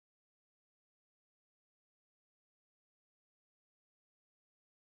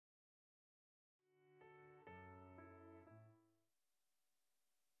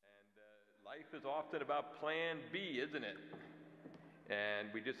Life is often about plan B, isn't it? And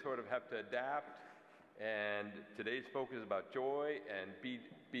we just sort of have to adapt. And today's focus is about joy and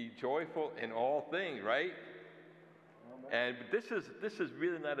be joyful in all things, right? And this is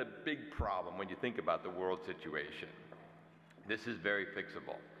really not a big problem when you think about the world situation. This is very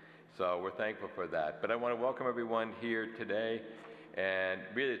fixable. So we're thankful for that. But I want to welcome everyone here today. And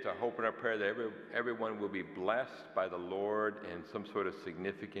really it's our hope and our prayer that everyone will be blessed by the Lord in some sort of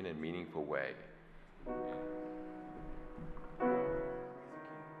significant and meaningful way.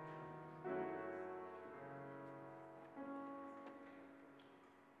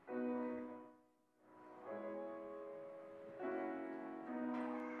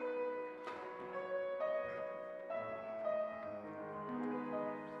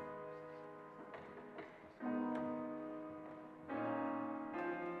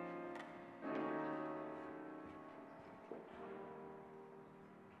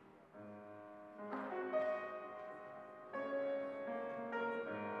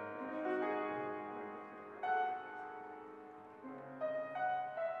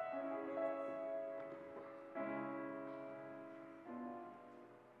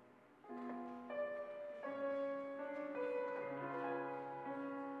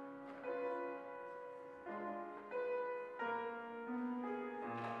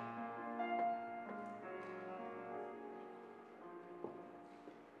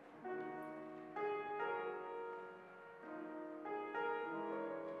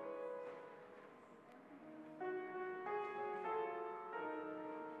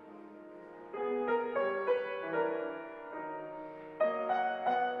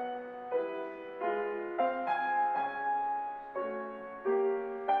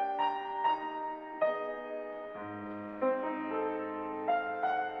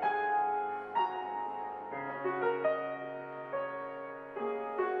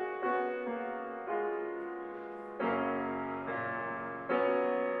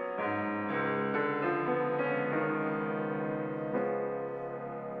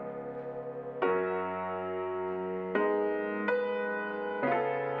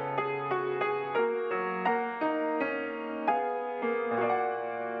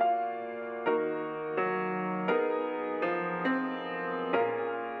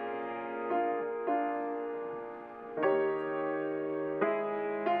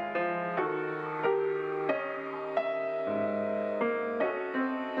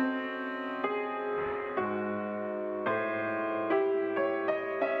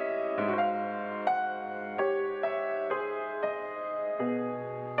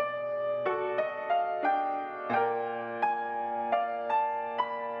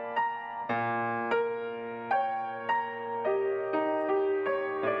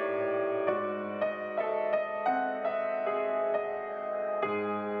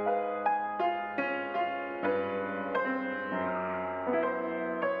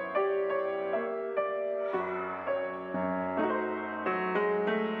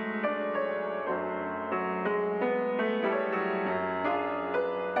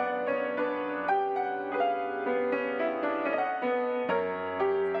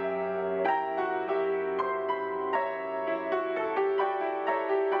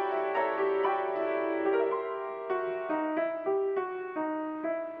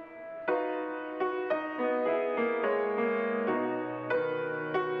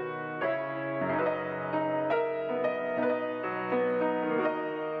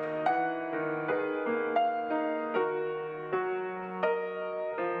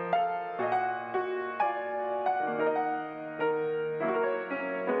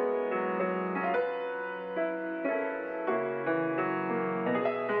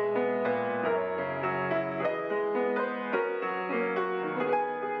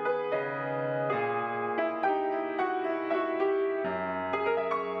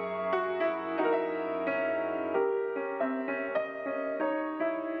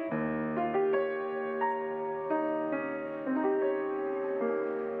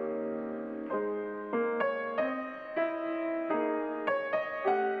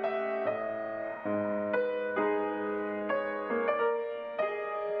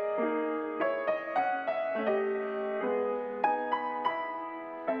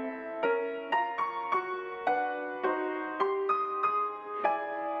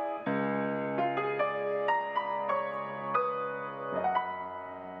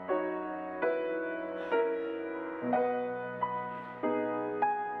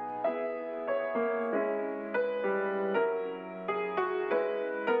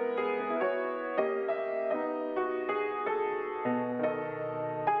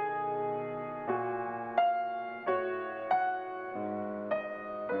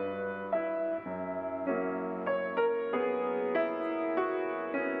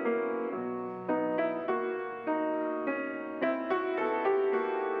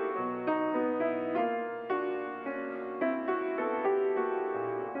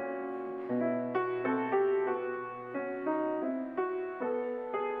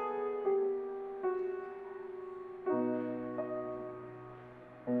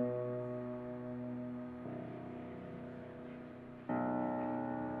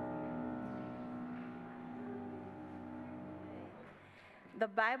 The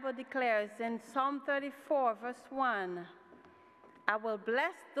Bible declares in Psalm 34, verse 1, I will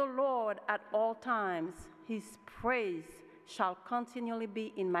bless the Lord at all times. His praise shall continually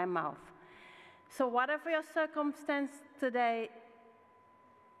be in my mouth. So whatever your circumstance today,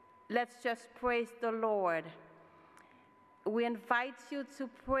 let's just praise the Lord. We invite you to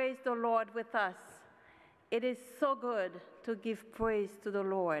praise the Lord with us. It is so good to give praise to the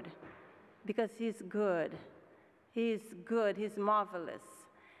Lord because He's good. He is good. He's marvelous.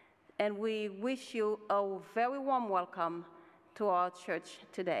 And we wish you a very warm welcome to our church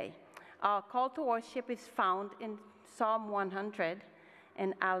today. Our call to worship is found in Psalm 100,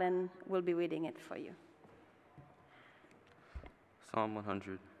 and Alan will be reading it for you. Psalm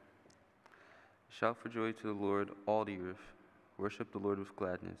 100. Shout for joy to the Lord, all the earth. Worship the Lord with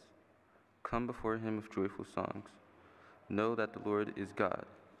gladness. Come before Him with joyful songs. Know that the Lord is God.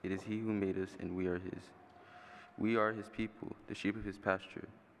 It is He who made us, and we are His. We are His people, the sheep of His pasture.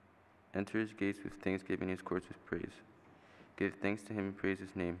 Enter His gates with thanksgiving, His courts with praise. Give thanks to Him and praise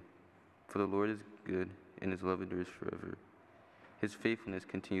His name. For the Lord is good, and His love endures forever. His faithfulness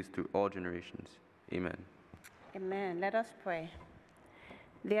continues through all generations. Amen. Amen. Let us pray.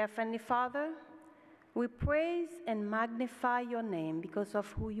 Dear Heavenly Father, we praise and magnify your name because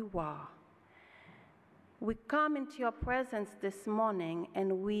of who you are. We come into your presence this morning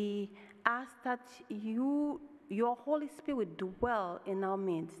and we ask that your Holy Spirit dwell in our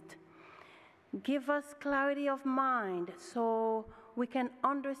midst. Give us clarity of mind so we can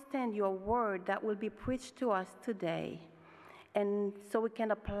understand your word that will be preached to us today, and so we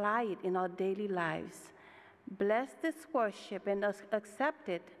can apply it in our daily lives. Bless this worship and accept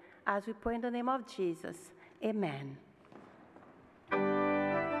it as we pray in the name of Jesus. Amen.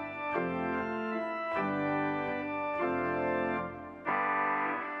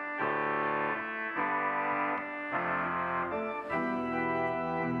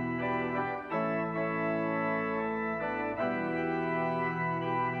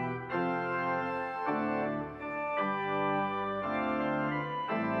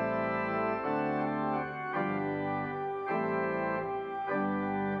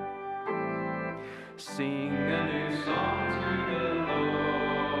 Sing a new song to the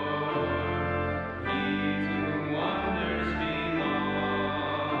Lord, He to whom wonders belong.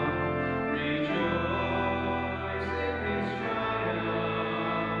 Rejoice in His triumph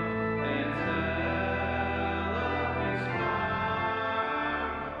and tell of His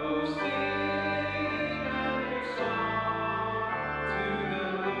power. Oh, sing a new song to the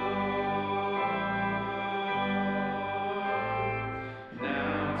Lord.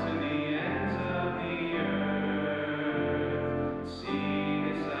 Now to the ends of the earth, see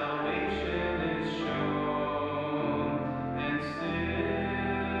His salvation is shown, and still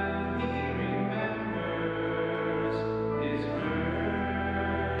He remembers His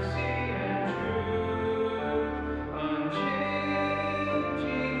mercy and truth, unchanging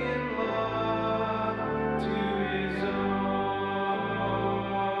in love to His own.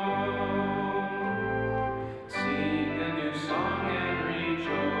 Sing a new song and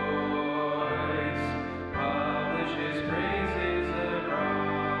rejoice, publish His praises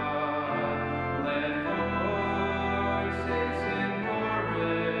abroad. Let voices in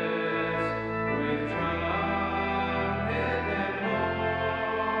chorus with trumpet and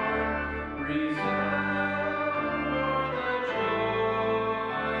horn resound for the joy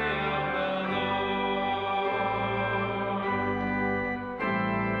of the Lord.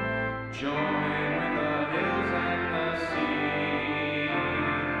 Join with the hills and the sea,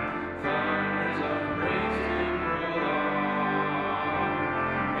 thunders of praise to prolong.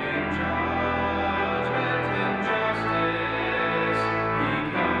 In judgment and justice, He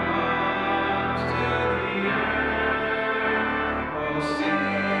comes to the earth. Oh, sing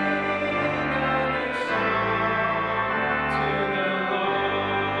a new song to the Lord.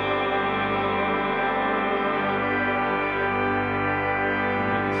 You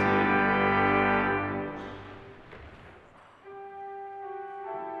may be seated.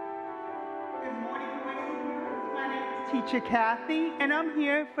 Good morning, boys and girls. My name is Teacher Kathy, and I'm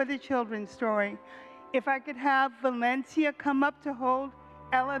here for the children's story. If I could have Valencia come up to hold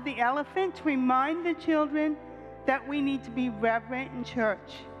Ella the elephant to remind the children that we need to be reverent in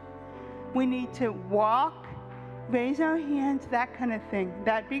church. We need to walk, raise our hands, that kind of thing.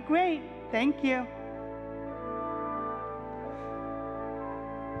 That'd be great. Thank you.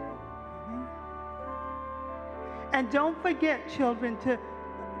 And don't forget, children, to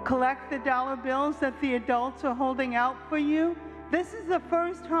collect the dollar bills that the adults are holding out for you. This is the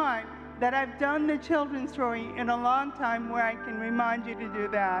first time that I've done the children's story in a long time where I can remind you to do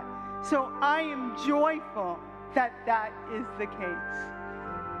that. So I am joyful that that is the case.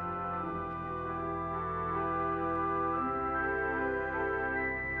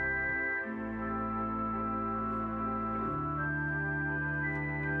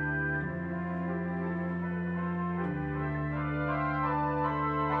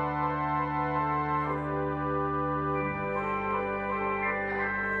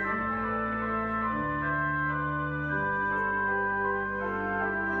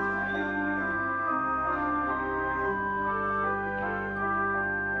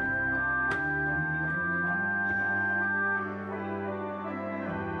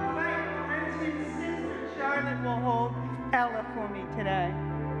 Ella for me today.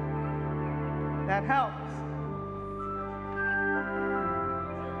 That helps.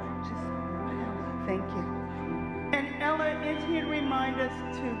 Thank you. And Ella is here to remind us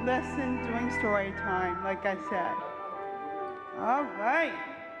to listen during story time, like I said. All right.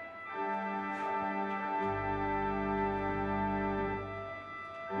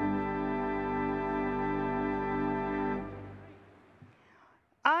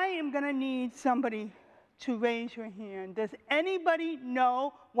 I am going to need somebody to raise your hand. Does anybody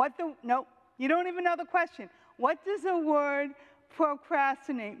know what the, no, you don't even know the question. What does the word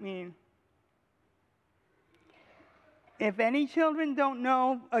procrastinate mean? If any children don't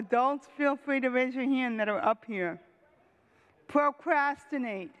know, adults feel free to raise your hand that are up here.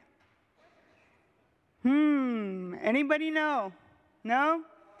 Procrastinate. Anybody know? No?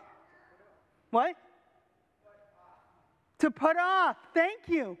 What? To put off, thank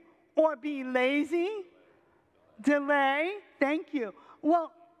you. Or be lazy, delay, thank you.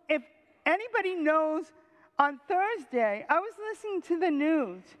 Well, if anybody knows, on Thursday, I was listening to the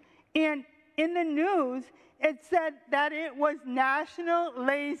news, and in the news, it said that it was National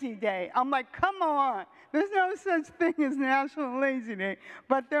Lazy Day. I'm like, come on. There's no such thing as National Lazy Day,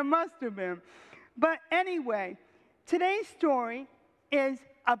 but there must have been. But anyway, today's story is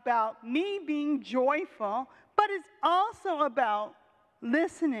about me being joyful, but it's also about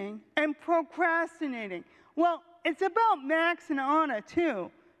listening and procrastinating. Well, it's about Max and Anna, too,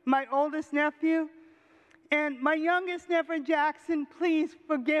 my oldest nephew. And my youngest nephew, Jackson, please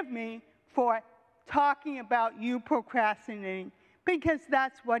forgive me for talking about you procrastinating, because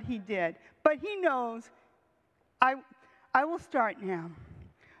that's what he did. But he knows I will start now.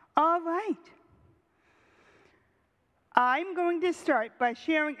 All right. I'm going to start by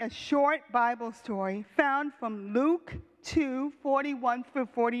sharing a short Bible story found from Luke 2:41 through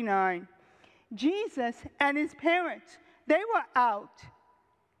 49. Jesus and his parents, they were out.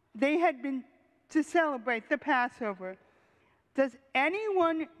 They had been to celebrate the Passover. Does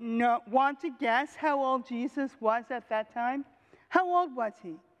anyone want to guess how old Jesus was at that time? How old was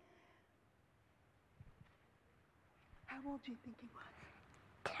he? How old do you think he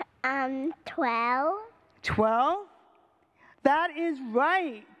was? 12. 12? That is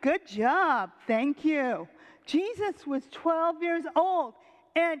right. Good job. Thank you. Jesus was 12 years old,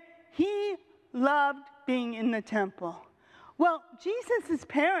 and he loved being in the temple. Well, Jesus'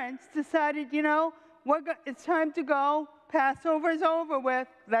 parents decided, you know, it's time to go. Passover's over with.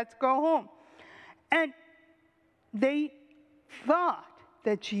 Let's go home. And they thought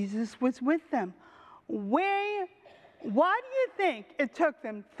that Jesus was with them. Why do you think it took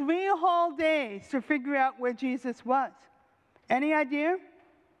them 3 whole days to figure out where Jesus was? Any idea?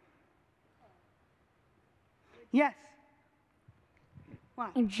 Yes.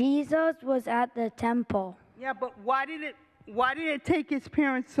 Why? Jesus was at the temple. Yeah, but why did it take his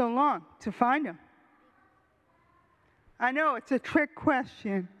parents so long to find him? I know, it's a trick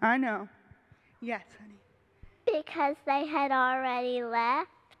question. I know. Yes, honey. Because they had already left.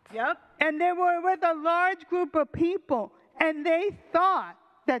 Yep. And they were with a large group of people, and they thought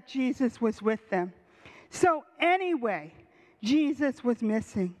that Jesus was with them. So anyway, Jesus was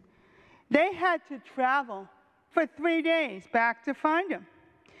missing. They had to travel for 3 days back to find him.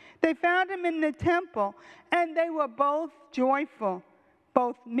 They found him in the temple, and they were both joyful,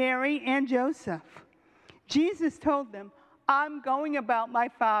 both Mary and Joseph. Jesus told them, I'm going about my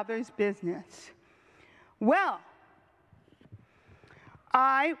Father's business. Well,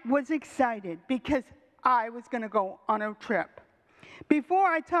 I was excited because I was going to go on a trip. Before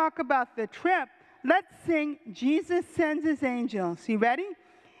I talk about the trip, let's sing Jesus Sends His Angels. You ready?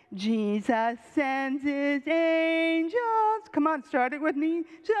 Jesus sends his angels. Come on, start it with me.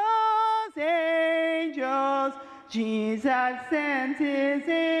 Just angels. Jesus sends his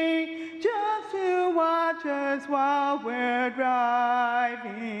angels to watch us while we're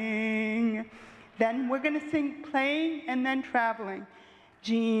driving. Then we're going to sing playing and then traveling.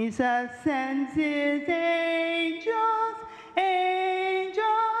 Jesus sends his angels,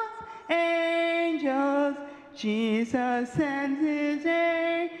 angels, angels. Jesus sends his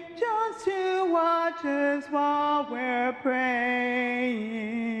angels to watch us while we're praying.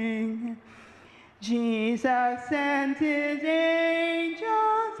 Jesus sends his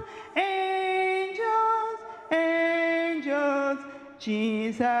angels, angels, angels.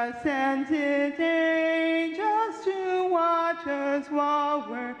 Jesus sends his angels to watch us while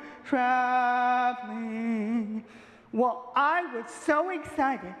we're traveling. Well, I was so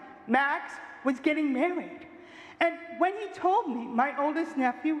excited. Max was getting married. And when he told me, my oldest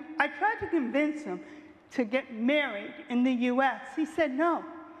nephew, I tried to convince him to get married in the U.S. He said no,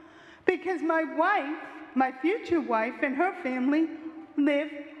 because my wife my future wife and her family live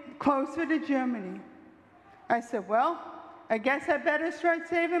closer to Germany. I said, well, I guess I better start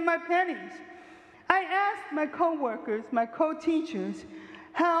saving my pennies. I asked my coworkers, my co-teachers,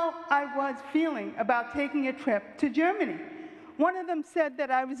 how I was feeling about taking a trip to Germany. One of them said that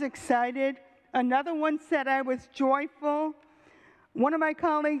I was excited. Another one said I was joyful. One of my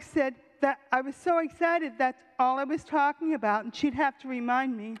colleagues said that I was so excited that's all I was talking about, and she'd have to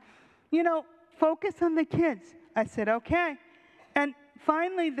remind me, you know, focus on the kids. I said, okay. And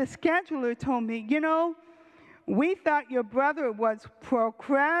finally, the scheduler told me, you know, we thought your brother was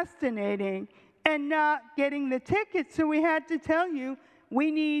procrastinating and not getting the tickets, so we had to tell you,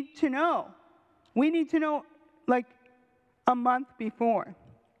 we need to know. We need to know like a month before.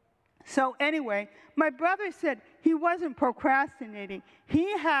 So anyway, my brother said he wasn't procrastinating.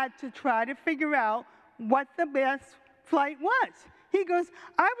 He had to try to figure out what the best flight was. He goes,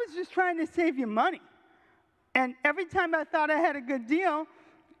 I was just trying to save you money. And every time I thought I had a good deal,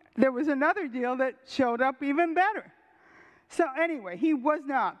 there was another deal that showed up even better. So anyway, he was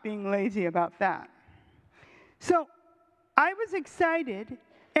not being lazy about that. So I was excited,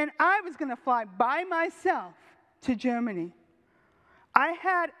 and I was going to fly by myself to Germany. I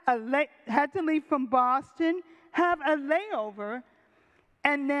had to leave from Boston, have a layover,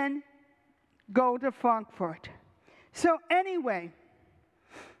 and then go to Frankfurt. So anyway,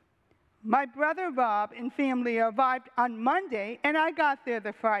 my brother Bob and family arrived on Monday, and I got there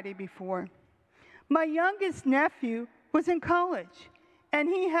the Friday before. My youngest nephew was in college, and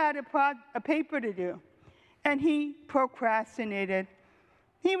he had a paper to do, and he procrastinated.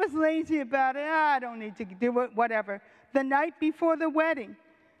 He was lazy about it. I don't need to do it, whatever. The night before the wedding,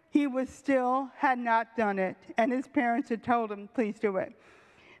 he had not done it, and his parents had told him, please do it.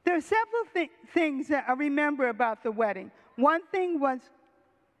 There are several things that I remember about the wedding. One thing was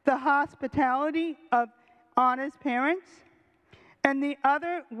the hospitality of Anna's parents, and the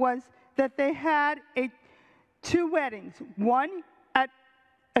other was that they had two weddings, one at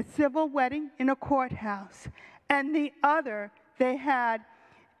a civil wedding in a courthouse, and the other, they had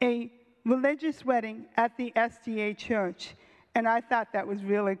a religious wedding at the SDA church, and I thought that was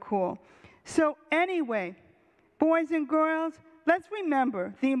really cool. So anyway, boys and girls, let's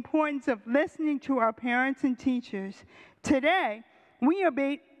remember the importance of listening to our parents and teachers. Today, we are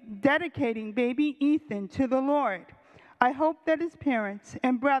dedicating baby Ethan to the Lord. I hope that his parents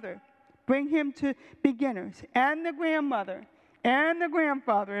and brother bring him to beginners, and the grandmother and the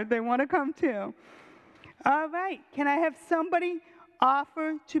grandfather, if they want to come too. All right, can I have somebody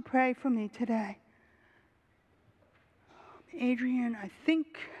offer to pray for me today? Adrian, I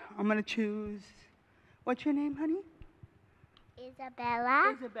think I'm going to choose, what's your name, honey?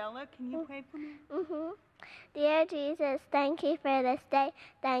 Isabella. Isabella, can you pray for me? Mm-hmm. Dear Jesus, thank you for this day.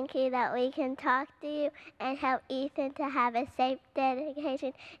 Thank you that we can talk to you and help Ethan to have a safe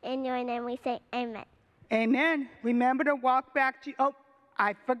dedication. In your name we say amen. Amen. Remember to walk back to, oh,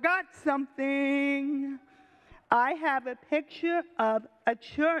 I forgot something. I have a picture of a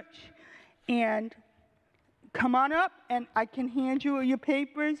church, and come on up and I can hand you your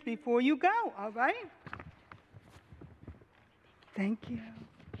papers before you go, all right? Thank you.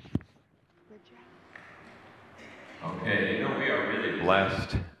 Good job. Okay, you know, we are really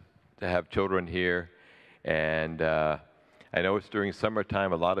blessed to have children here, and I know it's during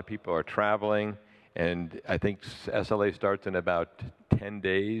summertime. A lot of people are traveling, and I think SLA starts in about 10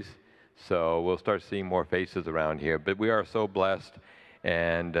 days, so we'll start seeing more faces around here. But we are so blessed,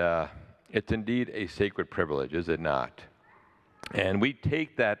 and it's indeed a sacred privilege, is it not? And we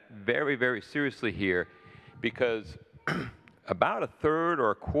take that very, very seriously here, because about a third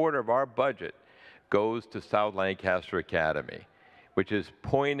or a quarter of our budget goes to South Lancaster Academy, which is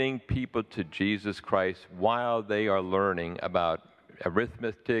pointing people to Jesus Christ while they are learning about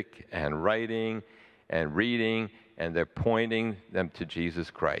arithmetic and writing and reading, and they're pointing them to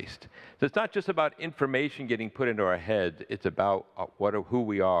Jesus Christ. So it's not just about information getting put into our heads, it's about who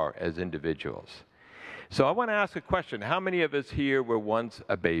we are as individuals. So I want to ask a question. How many of us here were once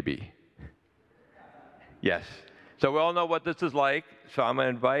a baby? Yes. So we all know what this is like. So I'm going to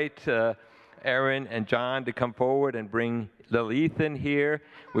invite Aaron and John to come forward and bring little Ethan here.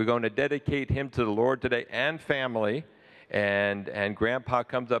 We're going to dedicate him to the Lord today and family. And Grandpa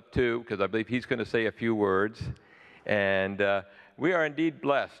comes up too, because I believe he's going to say a few words. And we are indeed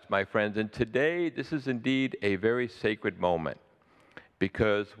blessed, my friends. And today, this is indeed a very sacred moment,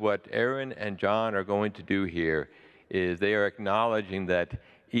 because what Aaron and John are going to do here is they are acknowledging that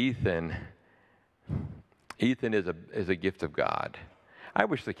Ethan is a gift of God. I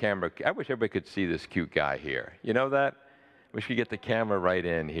wish everybody could see this cute guy here. You know that? We should get the camera right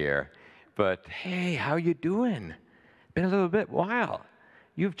in here. But hey, how you doing? Been a little bit while.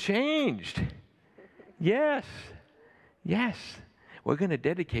 You've changed. Yes. Yes. We're going to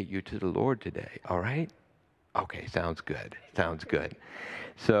dedicate you to the Lord today, all right? Okay, sounds good. Sounds good.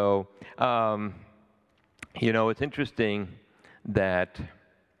 So, it's interesting that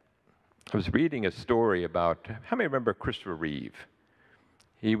I was reading a story about, how many remember Christopher Reeve?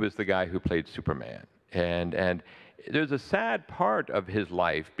 He was the guy who played Superman. And there's a sad part of his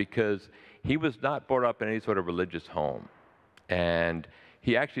life because he was not brought up in any sort of religious home. And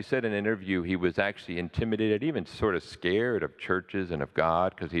he actually said in an interview he was actually intimidated, even sort of scared of churches and of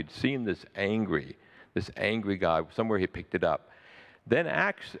God, because he'd seen this angry God. Somewhere he picked it up. Then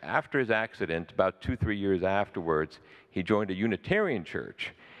after his accident, about 2-3 years afterwards, he joined a Unitarian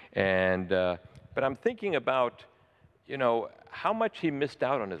church. But I'm thinking about, how much he missed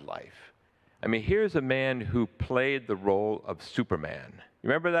out on his life. I mean, here's a man who played the role of Superman. You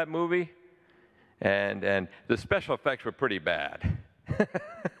remember that movie? And the special effects were pretty bad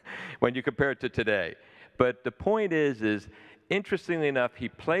when you compare it to today. But the point is interestingly enough, he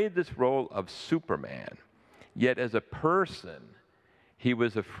played this role of Superman. Yet as a person, he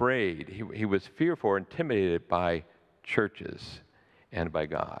was afraid. He was fearful or intimidated by churches and by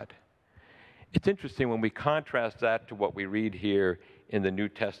God. It's interesting when we contrast that to what we read here in the New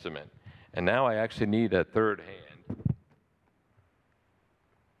Testament. And now I actually need a third hand.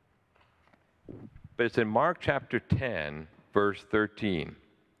 But it's in Mark chapter 10, verse 13.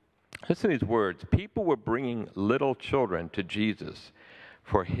 Listen to these words. People were bringing little children to Jesus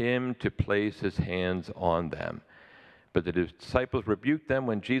for him to place his hands on them. But the disciples rebuked them.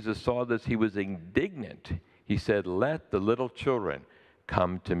 When Jesus saw this, he was indignant. He said, "Let the little children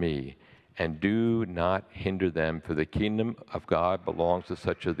come to me, and do not hinder them, for the kingdom of God belongs to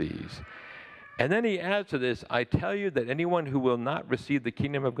such as these." And then he adds to this, "I tell you that anyone who will not receive the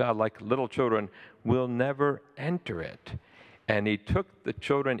kingdom of God like little children will never enter it." And he took the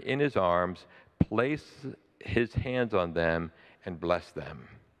children in his arms, placed his hands on them, and blessed them.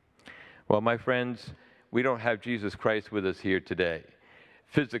 Well, my friends, we don't have Jesus Christ with us here today,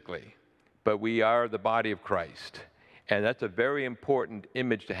 physically, but we are the body of Christ. And that's a very important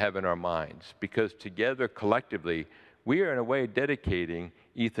image to have in our minds, because together, collectively, we are in a way dedicating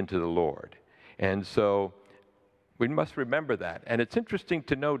Ethan to the Lord. And so we must remember that. And it's interesting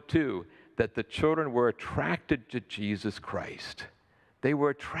to note, too, that the children were attracted to Jesus Christ. They were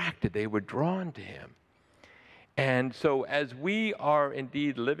attracted, they were drawn to him. And so as we are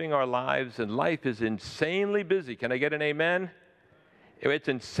indeed living our lives, and life is insanely busy, can I get an amen? It's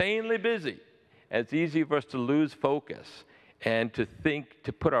insanely busy. And it's easy for us to lose focus and to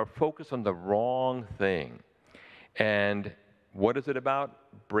put our focus on the wrong thing. And what is it about?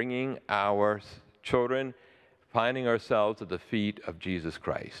 Bringing our children, finding ourselves at the feet of Jesus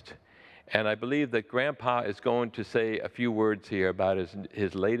Christ. And I believe that Grandpa is going to say a few words here about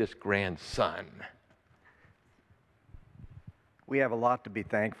his latest grandson. We have a lot to be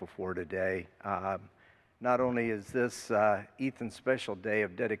thankful for today. Not only is this Ethan's special day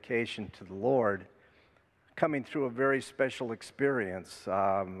of dedication to the Lord, coming through a very special experience,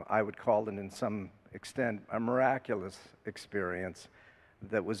 I would call it in some extent a miraculous experience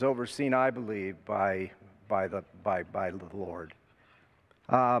that was overseen, I believe, by the Lord.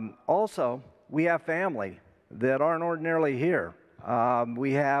 Also, we have family that aren't ordinarily here.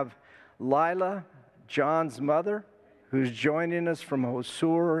 We have Lila, John's mother, who's joining us from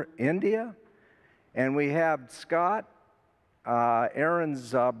Hosur, India. And we have Scott,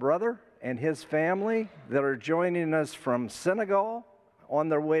 Aaron's brother, and his family that are joining us from Senegal on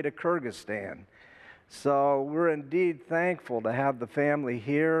their way to Kyrgyzstan. So we're indeed thankful to have the family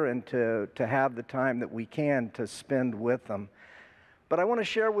here and to have the time that we can to spend with them. But I want to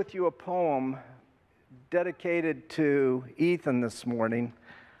share with you a poem dedicated to Ethan this morning.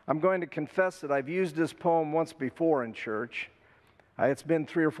 I'm going to confess that I've used this poem once before in church. It's been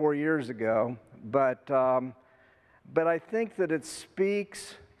 3 or 4 years ago, but I think that it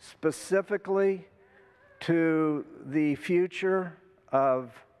speaks specifically to the future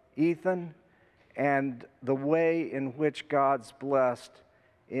of Ethan and the way in which God's blessed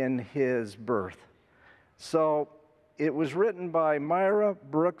in his birth. So it was written by Myra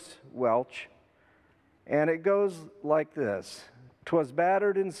Brooks Welch, and it goes like this. "'Twas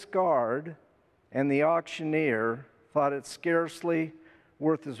battered and scarred, and the auctioneer thought it scarcely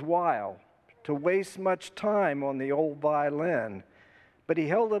worth his while to waste much time on the old violin, but he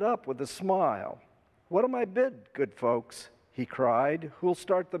held it up with a smile. 'What am I bid, good folks?' he cried. 'Who'll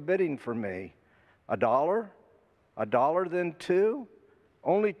start the bidding for me? $1? $1, then 2?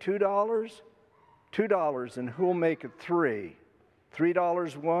 Only $2? $2, and who'll make it 3?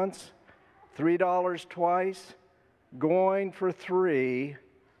 $3 once, $3 twice, going for $3,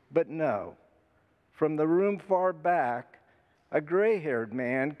 but no. From the room far back, a gray-haired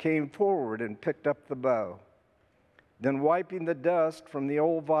man came forward and picked up the bow. Then wiping the dust from the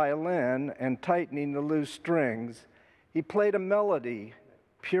old violin and tightening the loose strings, he played a melody,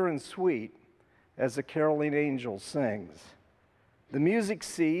 pure and sweet, as a caroling angel sings. The music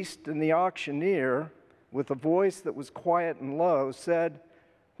ceased, and the auctioneer, with a voice that was quiet and low, said,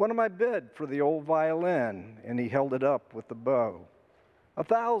 "What am I bid for the old violin?" And he held it up with the bow.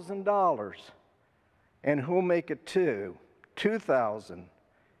 $1,000. And who'll make it 2? 2,000.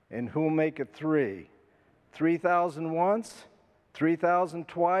 And who'll make it 3? 3,000 once, 3,000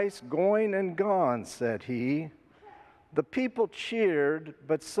 twice, going and gone, said he. The people cheered,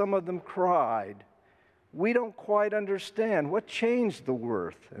 but some of them cried, "We don't quite understand. What changed the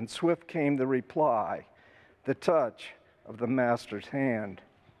worth?" And swift came the reply, the touch of the master's hand.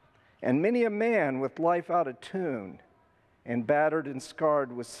 And many a man with life out of tune and battered and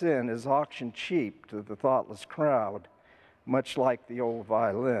scarred with sin is auctioned cheap to the thoughtless crowd, much like the old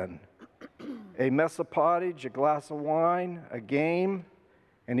violin. A mess of pottage, a glass of wine, a game,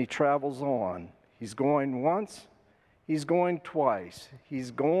 and he travels on. He's going once, he's going twice,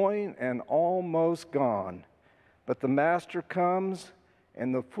 he's going and almost gone. But the master comes,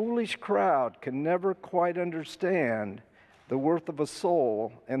 and the foolish crowd can never quite understand the worth of a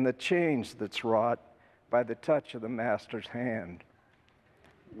soul and the change that's wrought by the touch of the master's hand.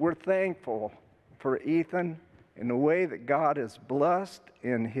 We're thankful for Ethan in the way that God has blessed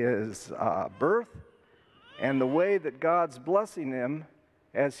in his birth and the way that God's blessing him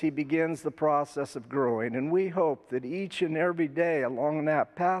as he begins the process of growing. And we hope that each and every day along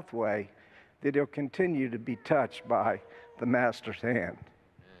that pathway that he'll continue to be touched by the master's hand.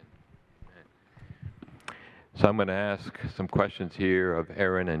 So I'm going to ask some questions here of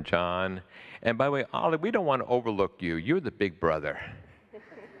Aaron and John. And by the way, Ollie, we don't want to overlook you. You're the big brother.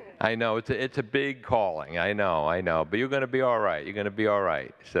 I know, it's a big calling. I know. But you're going to be all right. You're going to be all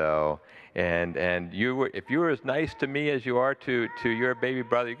right. So, and if you were as nice to me as you are to your baby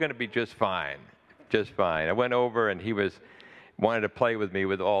brother, you're going to be just fine. Just fine. I went over and he wanted to play with me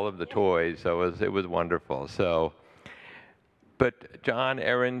with all of the toys. So it was wonderful. So, but John,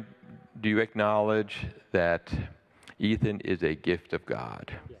 Aaron, do you acknowledge that Ethan is a gift of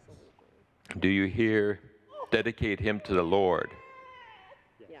God? Yes. Do you dedicate him to the Lord?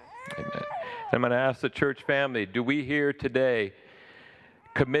 Yes. Amen. I'm going to ask the church family, do we here today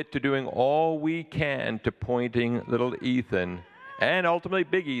commit to doing all we can to pointing little Ethan and ultimately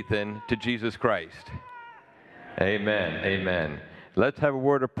big Ethan to Jesus Christ? Amen. Amen. Let's have a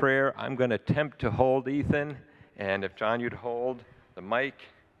word of prayer. I'm going to attempt to hold Ethan, and if John, you'd hold the mic.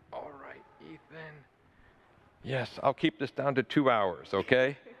 All right, Ethan. Yes, I'll keep this down to 2 hours,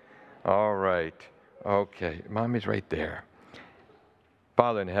 okay? All right. Okay, Mommy's right there.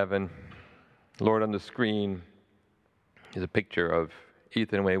 Father in heaven, Lord, on the screen is a picture of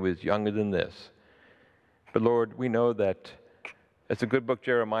Ethan when he was younger than this. But Lord, we know that, as the good book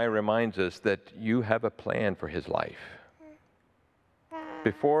Jeremiah reminds us, that you have a plan for his life.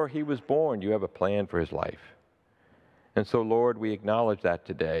 Before he was born, you have a plan for his life. And so, Lord, we acknowledge that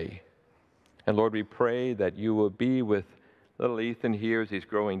today. And Lord, we pray that you will be with little Ethan here as he's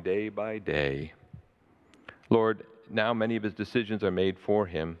growing day by day. Lord, now many of his decisions are made for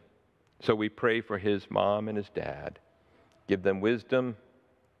him. So we pray for his mom and his dad. Give them wisdom,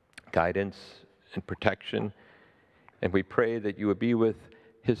 guidance, and protection. And we pray that you would be with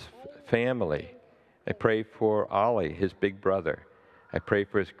his family. I pray for Ollie, his big brother. I pray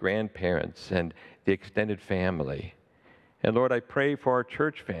for his grandparents and the extended family. And Lord, I pray for our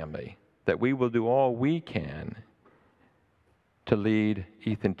church family, that we will do all we can to lead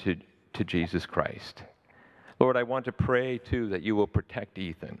Ethan to Jesus Christ. Lord, I want to pray, too, that you will protect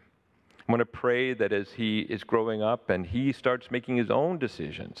Ethan. I want to pray that as he is growing up and he starts making his own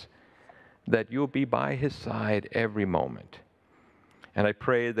decisions, that you'll be by his side every moment. And I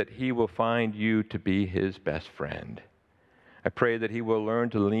pray that he will find you to be his best friend. I pray that he will learn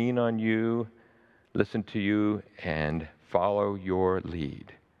to lean on you, listen to you, and follow your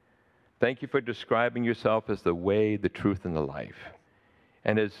lead. Thank you for describing yourself as the way, the truth, and the life.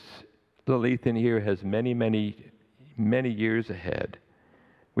 And as little Ethan here has many, many, many years ahead,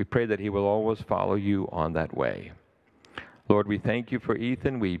 we pray that he will always follow you on that way. Lord, we thank you for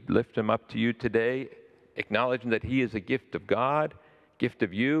Ethan. We lift him up to you today, acknowledging that he is a gift of God, gift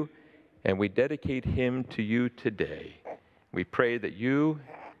of you, and we dedicate him to you today. We pray that you,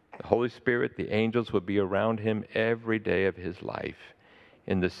 the Holy Spirit, the angels will be around him every day of his life.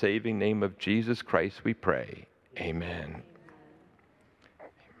 In the saving name of Jesus Christ we pray. Amen. Amen.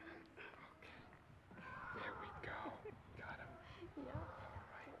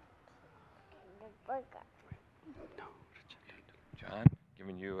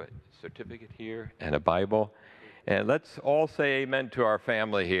 giving you a certificate here and a Bible. And let's all say amen to our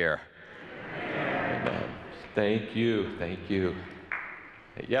family here. Amen. Thank you. Thank you.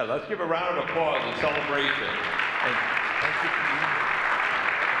 Yeah, let's give a round of applause and celebration. And thank you for being here.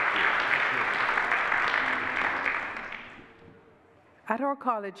 At our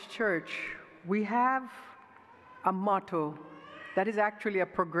college church, we have a motto that is actually a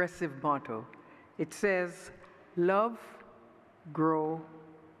progressive motto. It says, love, grow,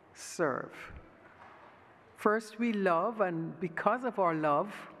 serve. First we love, and because of our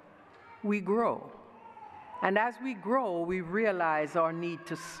love, we grow. And as we grow, we realize our need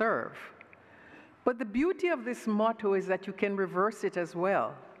to serve. But the beauty of this motto is that you can reverse it as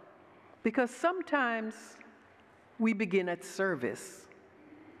well. Because sometimes we begin at service.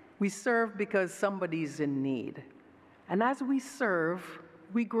 We serve because somebody's in need. And as we serve,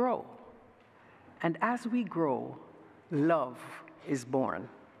 we grow. And as we grow, love is born.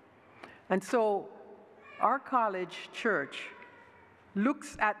 And so our college church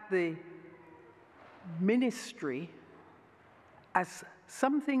looks at the ministry as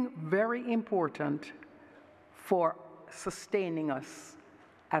something very important for sustaining us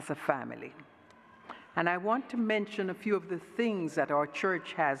as a family. And I want to mention a few of the things that our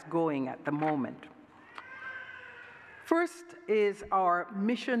church has going at the moment. First is our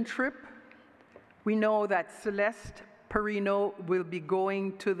mission trip. We know that Celeste Perino will be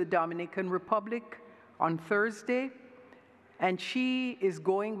going to the Dominican Republic on Thursday, and she is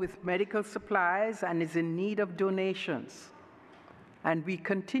going with medical supplies and is in need of donations. And we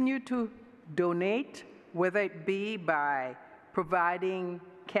continue to donate, whether it be by providing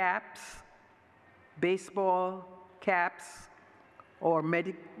caps, baseball caps, or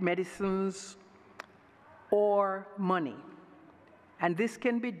medicines, or money. And this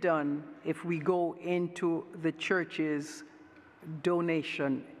can be done if we go into the church's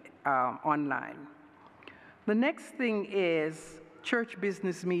donation online. The next thing is church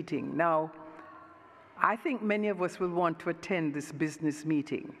business meeting. Now, I think many of us will want to attend this business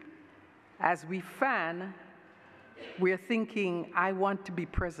meeting. As we fan, we're thinking, I want to be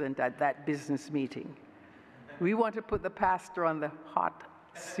present at that business meeting. We want to put the pastor on the hot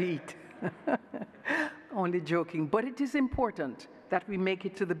seat. Only joking. But it is important that we make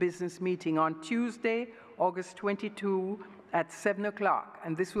it to the business meeting on Tuesday, August 22 at 7 o'clock,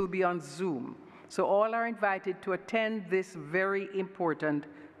 and this will be on Zoom. So all are invited to attend this very important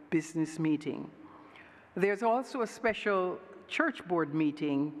business meeting. There's also a special church board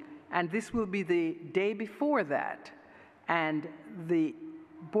meeting, and this will be the day before that. And the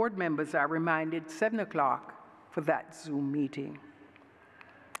board members are reminded 7 o'clock for that Zoom meeting.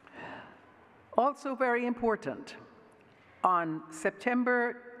 Also very important, on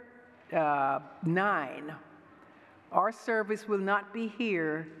September 9, our service will not be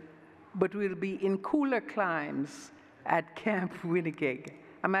here, but will be in cooler climes at Camp Winnipeg.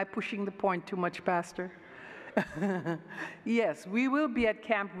 Am I pushing the point too much, Pastor? Yes, we will be at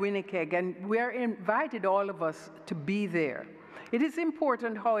Camp Winnipeg, and we're invited, all of us, to be there. It is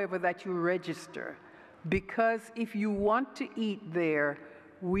important, however, that you register, because if you want to eat there,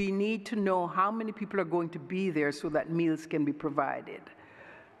 we need to know how many people are going to be there so that meals can be provided.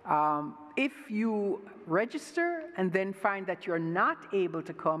 If you register and then find that you're not able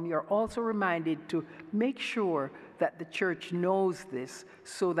to come, you're also reminded to make sure that the church knows this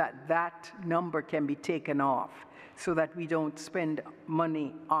so that that number can be taken off, so that we don't spend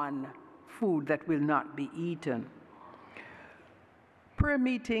money on food that will not be eaten. Prayer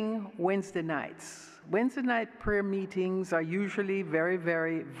meeting Wednesday nights. Wednesday night prayer meetings are usually very,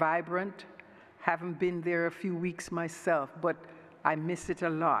 very vibrant. Haven't been there a few weeks myself, but I miss it a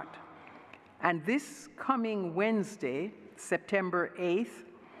lot. And this coming Wednesday, September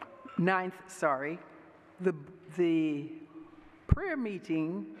 9th, the prayer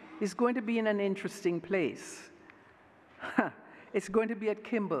meeting is going to be in an interesting place. It's going to be at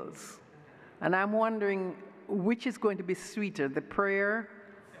Kimball's. And I'm wondering which is going to be sweeter, the prayer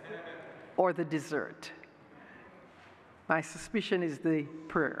or the dessert. My suspicion is the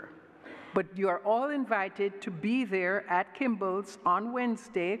prayer. But you are all invited to be there at Kimball's on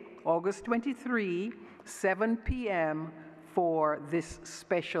Wednesday, August 23, 7 p.m. for this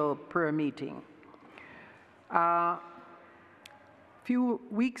special prayer meeting. A few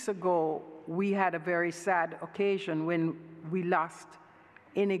weeks ago, we had a very sad occasion when we lost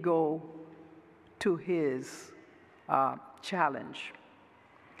Inigo to his challenge.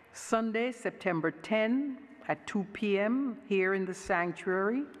 Sunday, September 10 at 2 p.m. here in the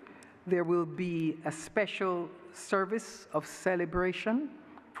sanctuary, there will be a special service of celebration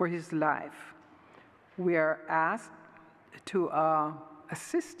for his life. We are asked to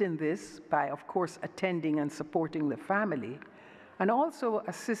assist in this by, of course, attending and supporting the family, and also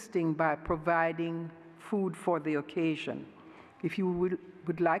assisting by providing food for the occasion. If you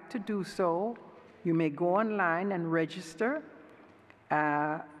would like to do so, you may go online and register.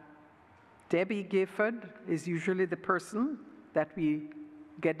 Debbie Gifford is usually the person that we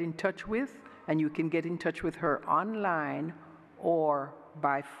get in touch with, and you can get in touch with her online or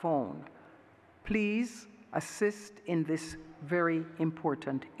by phone. Please assist in this very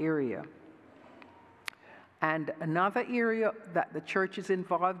important area. And another area that the church is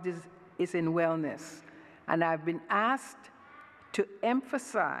involved is in wellness. And I've been asked to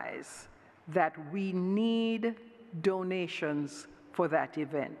emphasize that we need donations for that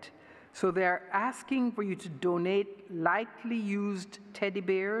event. So they're asking for you to donate lightly used teddy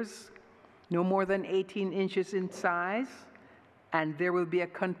bears, no more than 18 inches in size, and there will be a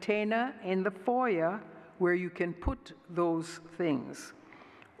container in the foyer where you can put those things.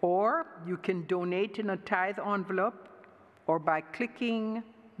 Or you can donate in a tithe envelope, or by clicking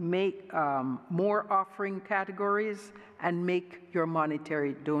more offering categories and make your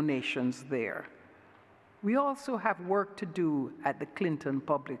monetary donations there. We also have work to do at the Clinton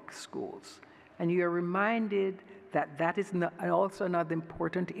Public Schools, and you are reminded that that is also another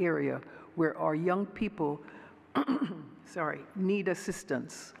important area where our young people need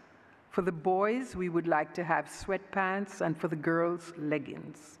assistance. For the boys, we would like to have sweatpants, and for the girls,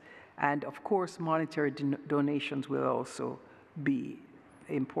 leggings. And of course, monetary donations will also be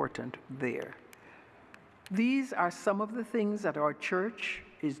important there. These are some of the things that our church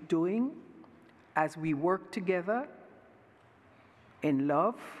is doing as we work together in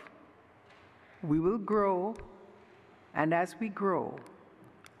love. We will grow, and as we grow,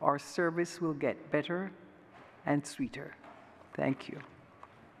 our service will get better and sweeter. Thank you.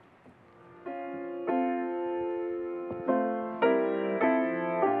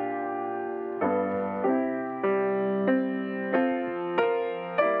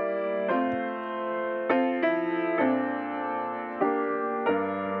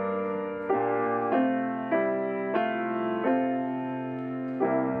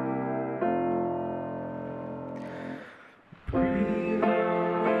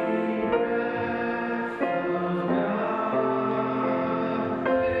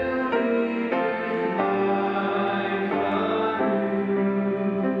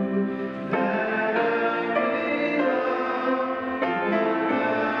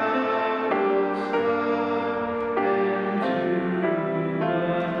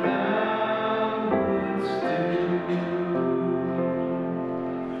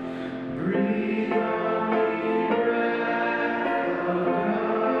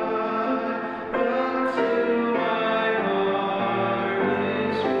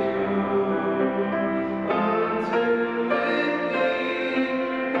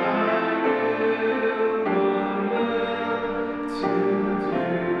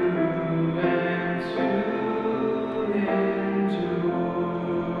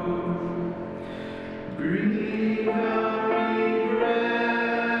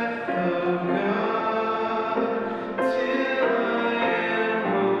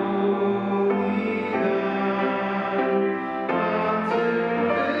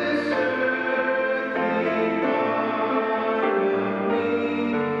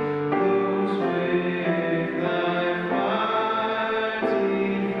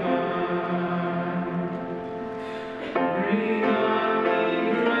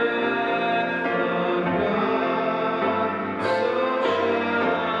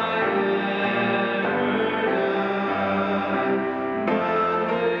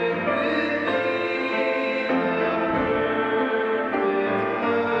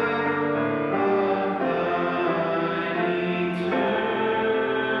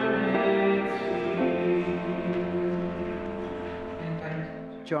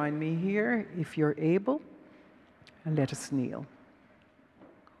 Join me here, if you're able, and let us kneel.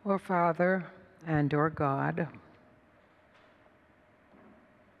 Our Father and our God,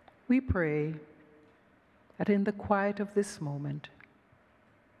 we pray that in the quiet of this moment,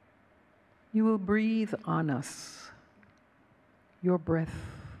 you will breathe on us your breath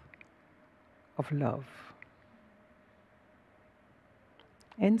of love.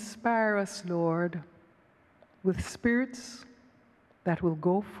 Inspire us, Lord, with spirits that will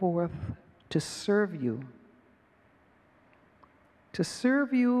go forth to serve you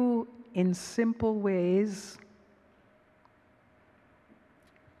in simple ways,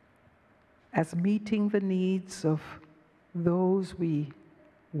 as meeting the needs of those we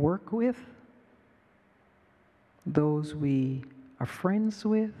work with, those we are friends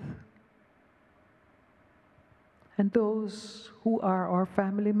with, and those who are our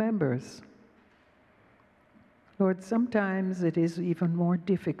family members. Lord, sometimes it is even more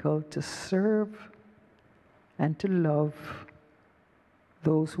difficult to serve and to love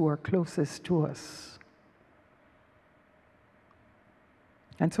those who are closest to us.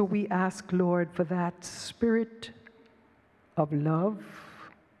 And so we ask, Lord, for that spirit of love,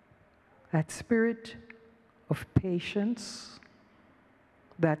 that spirit of patience,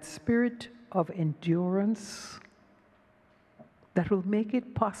 that spirit of endurance that will make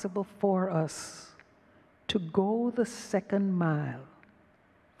it possible for us to go the second mile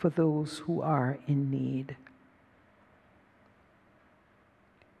for those who are in need.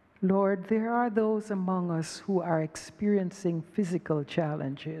 Lord, there are those among us who are experiencing physical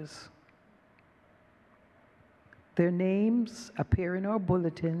challenges. Their names appear in our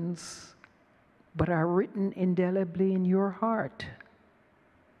bulletins, but are written indelibly in your heart.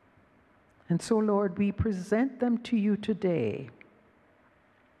 And so, Lord, we present them to you today.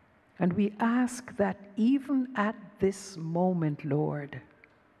 And we ask that even at this moment, Lord,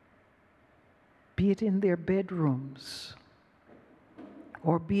 be it in their bedrooms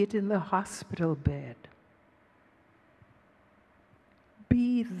or be it in the hospital bed,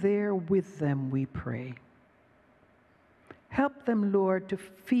 be there with them, we pray. Help them, Lord, to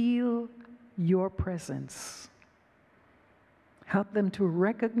feel your presence. Help them to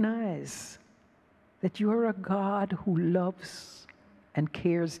recognize that you are a God who loves and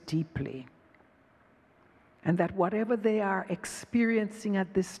cares deeply, and that whatever they are experiencing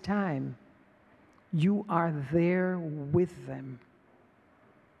at this time, you are there with them,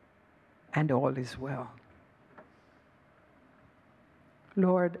 and all is well.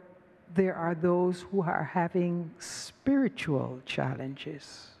 Lord, there are those who are having spiritual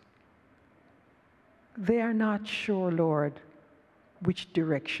challenges. They are not sure, Lord, which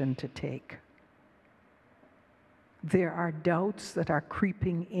direction to take. There are doubts that are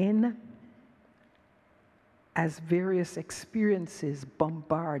creeping in as various experiences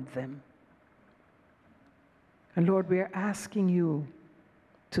bombard them. And Lord, we are asking you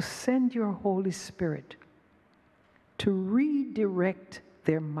to send your Holy Spirit to redirect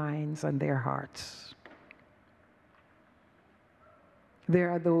their minds and their hearts.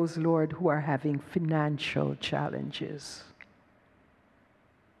 There are those, Lord, who are having financial challenges.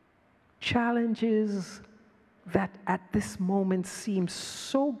 Challenges that at this moment seem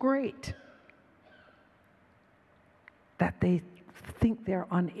so great that they think they're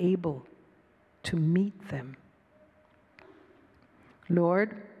unable to meet them.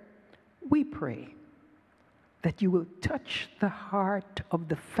 Lord, we pray that you will touch the heart of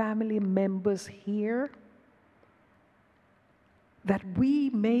the family members here, that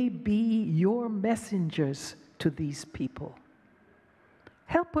we may be your messengers to these people.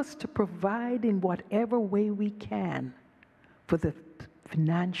 Help us to provide in whatever way we can for the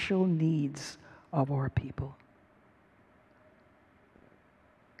financial needs of our people.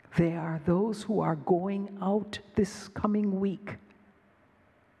 There are those who are going out this coming week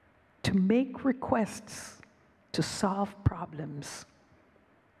to make requests to solve problems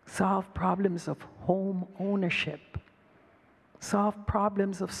of home ownership, solve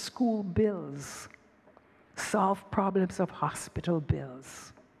problems of school bills, solve problems of hospital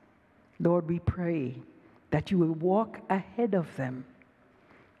bills. Lord, we pray that you will walk ahead of them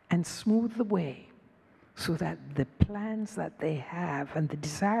and smooth the way so that the plans that they have and the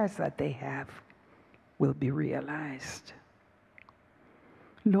desires that they have will be realized.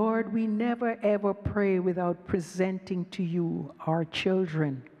 Lord, we never ever pray without presenting to you our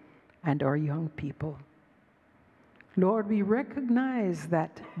children and our young people. Lord, we recognize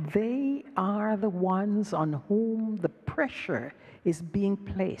that they are the ones on whom the pressure is being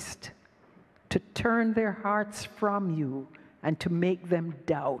placed to turn their hearts from you and to make them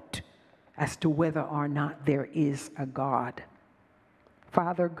doubt as to whether or not there is a God.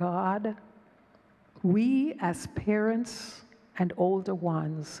 Father God, we as parents and older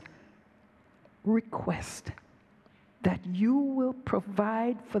ones request that you will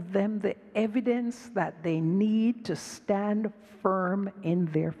provide for them the evidence that they need to stand firm in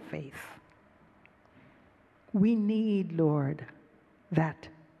their faith. We need, Lord, that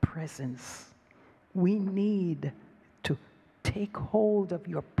presence. We need to take hold of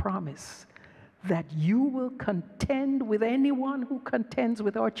your promise that you will contend with anyone who contends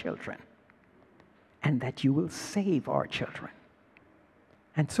with our children, and that you will save our children.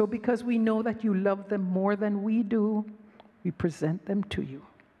 And so because we know that you love them more than we do, we present them to you.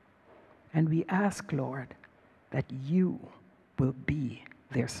 And we ask, Lord, that you will be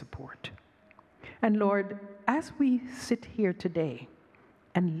their support. And Lord, as we sit here today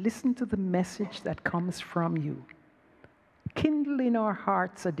and listen to the message that comes from you, Kindle in our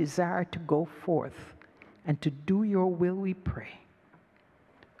hearts a desire to go forth and to do your will, we pray.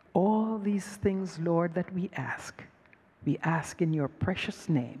 All these things, Lord, that we ask in your precious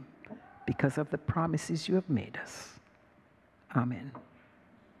name because of the promises you have made us. Amen.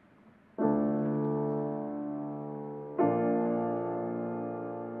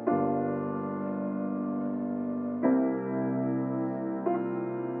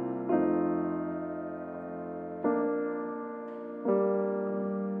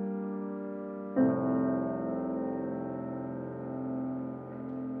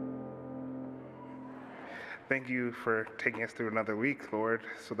 Thank you for taking us through another week, Lord,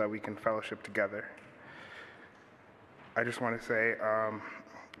 so that we can fellowship together. I just want to say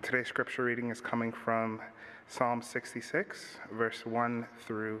today's scripture reading is coming from Psalm 66, verse 1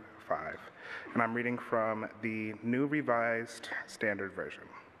 through 5. And I'm reading from the New Revised Standard Version.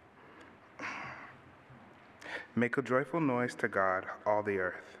 Make a joyful noise to God, all the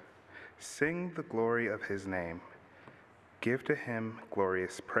earth. Sing the glory of his name. Give to him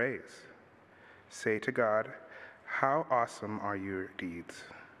glorious praise. Say to God, how awesome are your deeds.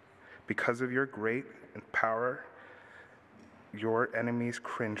 Because of your great power, your enemies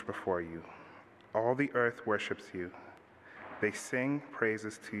cringe before you. All the earth worships you. They sing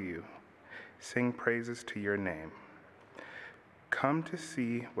praises to you. Sing praises to your name. Come to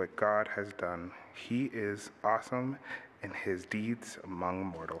see what God has done. He is awesome in his deeds among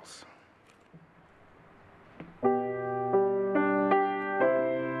mortals.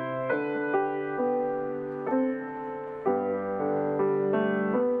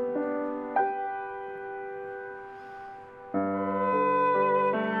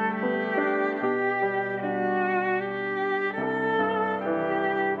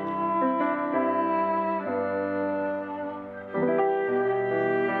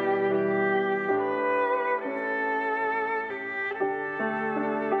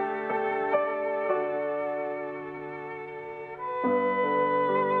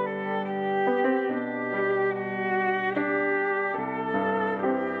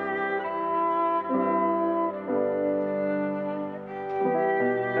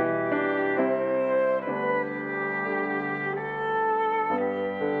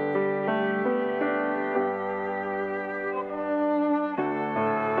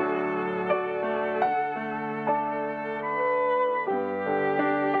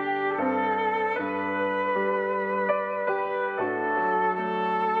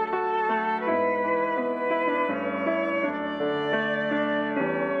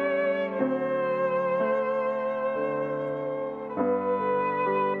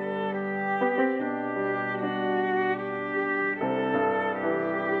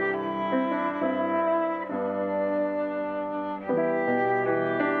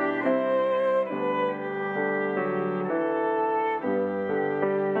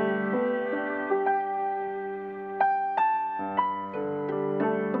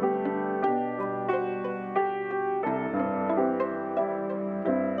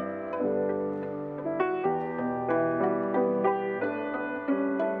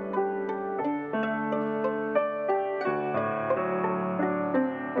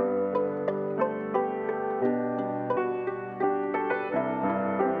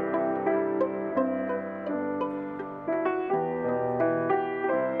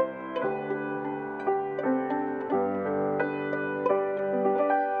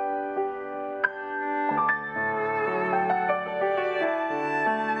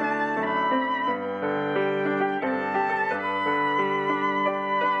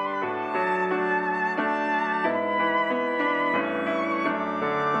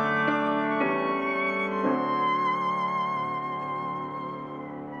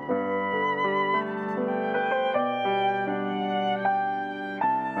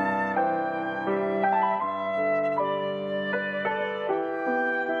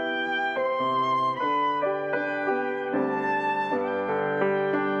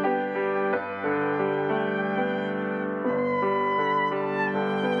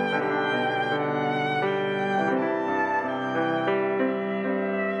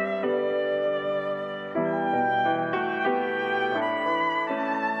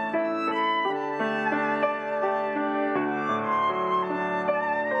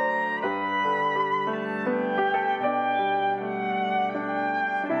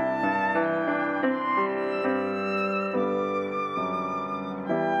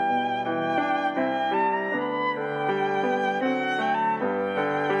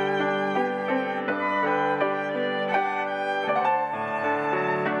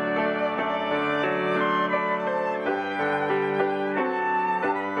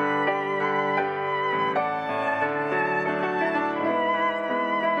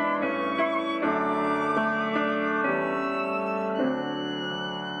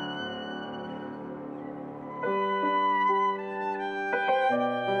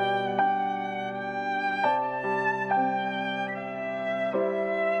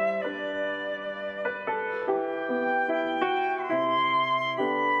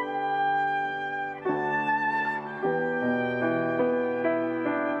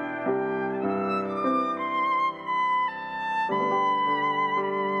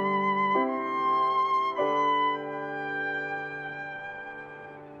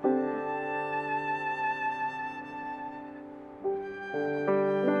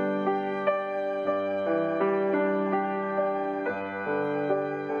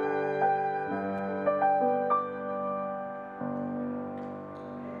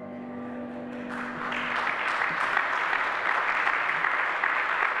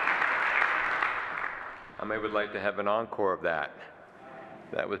 would like to have an encore of that.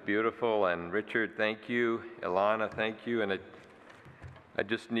 That was beautiful. And Richard, thank you. Ilana, thank you. And I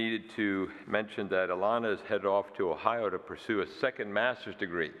just needed to mention that Ilana is headed off to Ohio to pursue a second master's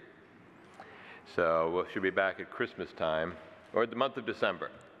degree. So she'll be back at Christmas time, or the month of December.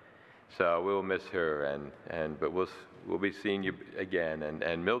 So we'll miss her, but we'll be seeing you again.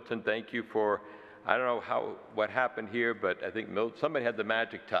 And Milton, thank you for, I don't know what happened here, but I think somebody had the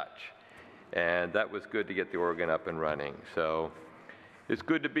magic touch. And that was good to get the organ up and running. So it's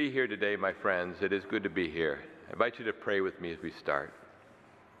good to be here today, my friends. It is good to be here. I invite you to pray with me as we start.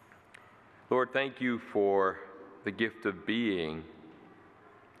 Lord, thank you for the gift of being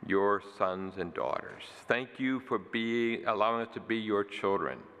your sons and daughters. Thank you for allowing us to be your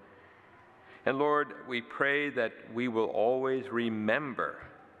children. And Lord, we pray that we will always remember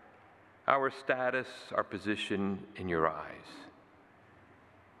our status, our position in your eyes.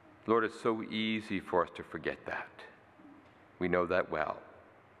 Lord, it's so easy for us to forget that. We know that well.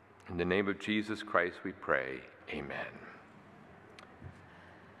 In the name of Jesus Christ we pray, amen.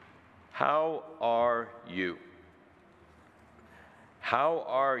 How are you? How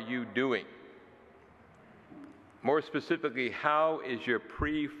are you doing? More specifically, how is your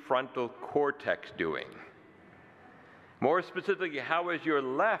prefrontal cortex doing? More specifically, how is your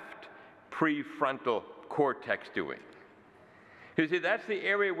left prefrontal cortex doing? You see, that's the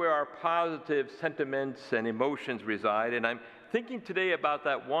area where our positive sentiments and emotions reside, and I'm thinking today about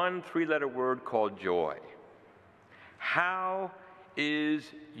that one three-letter word called joy. How is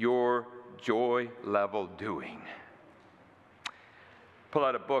your joy level doing? Pull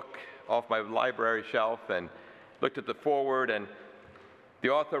out a book off my library shelf and looked at the foreword, and the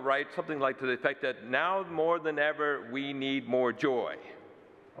author writes something like to the effect that now more than ever we need more joy.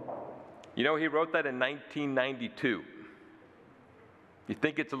 You know, he wrote that in 1992. You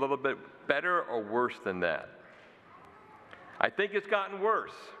think it's a little bit better or worse than that? I think it's gotten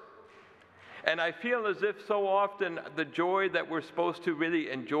worse. And I feel as if so often the joy that we're supposed to really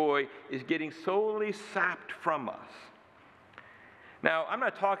enjoy is getting solely sapped from us. Now, I'm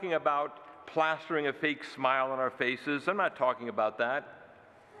not talking about plastering a fake smile on our faces. I'm not talking about that,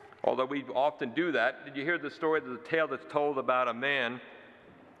 although we often do that. Did you hear the story, the tale that's told about a man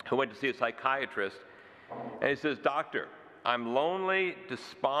who went to see a psychiatrist, and he says, "Doctor, I'm lonely,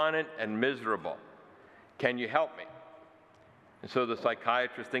 despondent, and miserable. Can you help me?" And so the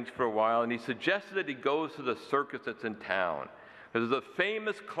psychiatrist thinks for a while, and he suggested that he goes to the circus that's in town. There's a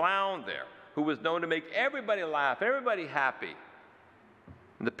famous clown there who was known to make everybody laugh, everybody happy.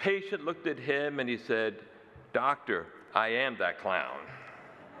 And the patient looked at him and he said, "Doctor, I am that clown."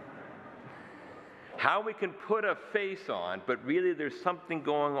 How we can put a face on, but really there's something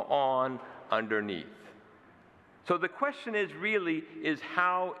going on underneath. So the question is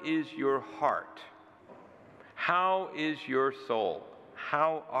how is your heart? How is your soul?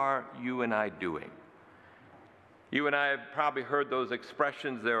 How are you and I doing? You and I have probably heard those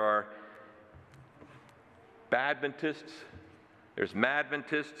expressions. There are Badventists, there's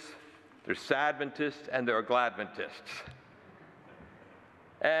Madventists, there's Sadventists, and there are Gladventists.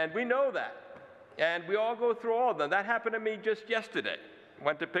 And we know that. And we all go through all of them. That happened to me just yesterday.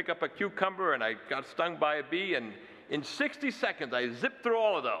 Went to pick up a cucumber and I got stung by a bee, and in 60 seconds I zipped through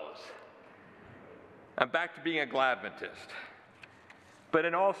all of those. I'm back to being a Gladventist. But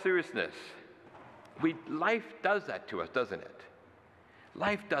in all seriousness, life does that to us, doesn't it?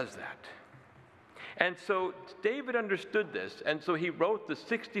 Life does that. And so David understood this, and so he wrote the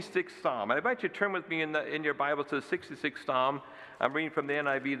 66th Psalm. And I invite you to turn with me in your Bible to the 66th Psalm. I'm reading from the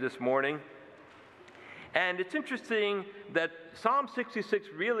NIV this morning. And it's interesting that Psalm 66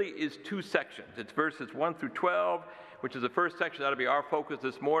 really is two sections. It's verses 1 through 12, which is the first section. That'll be our focus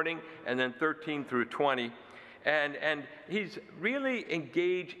this morning, and then 13 through 20. And he's really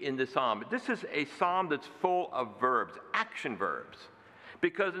engaged in the psalm. This is a psalm that's full of verbs, action verbs.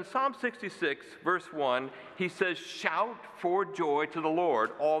 Because in Psalm 66, verse 1, he says, "Shout for joy to the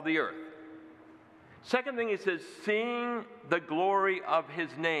Lord, all the earth." Second thing, he says, "Sing the glory of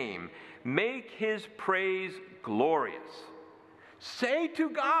his name. Make his praise glorious. Say to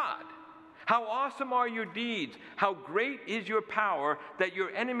God, how awesome are your deeds. How great is your power that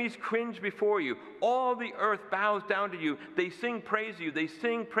your enemies cringe before you. All the earth bows down to you. They sing praise to you. They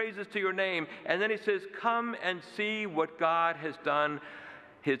sing praises to your name." And then he says, "Come and see what God has done,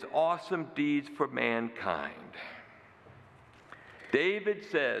 his awesome deeds for mankind." David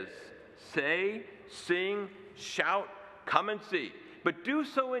says, say, sing, shout, come and see. But do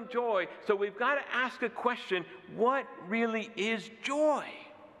so in joy. So we've got to ask a question, what really is joy?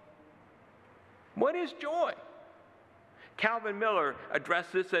 What is joy? Calvin Miller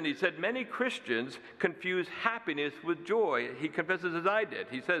addressed this, and he said, many Christians confuse happiness with joy. He confesses as I did.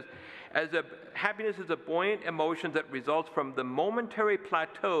 He says, happiness is a buoyant emotion that results from the momentary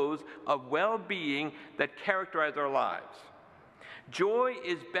plateaus of well-being that characterize our lives. Joy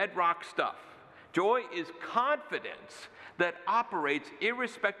is bedrock stuff. Joy is confidence that operates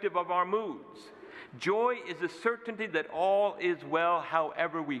irrespective of our moods. Joy is the certainty that all is well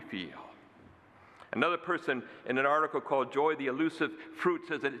however we feel. Another person in an article called Joy, the Elusive Fruit,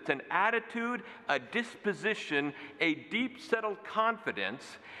 says that it's an attitude, a disposition, a deep settled confidence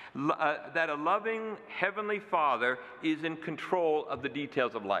that a loving Heavenly Father is in control of the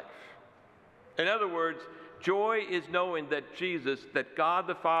details of life. In other words, joy is knowing that Jesus, that God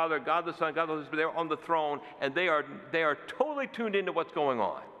the Father, God the Son, God the Holy Spirit, they're on the throne, and they are totally tuned into what's going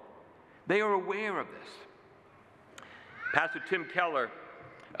on. They are aware of this. Pastor Tim Keller,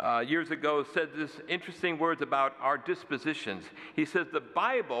 years ago, said this interesting words about our dispositions. He says, the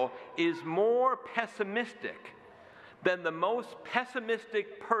Bible is more pessimistic than the most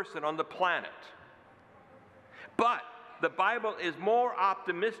pessimistic person on the planet. But the Bible is more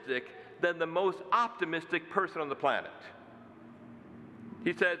optimistic than the most optimistic person on the planet.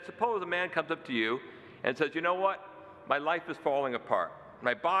 He said, suppose a man comes up to you and says, you know what? My life is falling apart.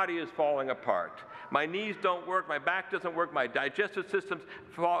 My body is falling apart. My knees don't work. My back doesn't work. My digestive system's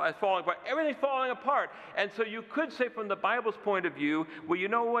falling apart. Everything's falling apart. And so you could say from the Bible's point of view, well, you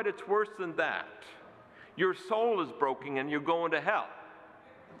know what? It's worse than that. Your soul is broken and you're going to hell.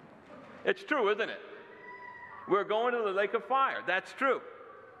 It's true, isn't it? We're going to the lake of fire. That's true.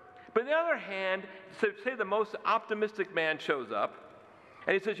 But on the other hand, say the most optimistic man shows up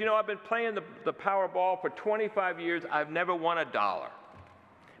and he says, you know, I've been playing the Powerball for 25 years. I've never won $1.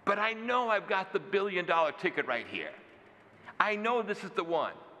 But I know I've got the $1 billion ticket right here. I know this is the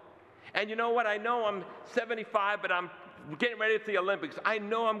one. And you know what? I know I'm 75, but I'm getting ready for the Olympics. I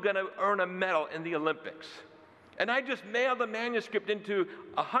know I'm going to earn a medal in the Olympics. And I just mailed the manuscript into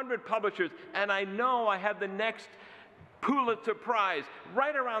 100 publishers, and I know I have the next Pulitzer Prize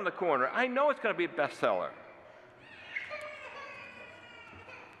right around the corner. I know it's going to be a bestseller.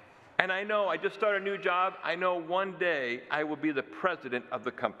 And I know I just started a new job. I know one day I will be the president of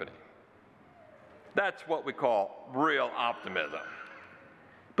the company. That's what we call real optimism.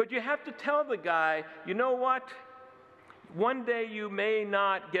 But you have to tell the guy, you know what? One day you may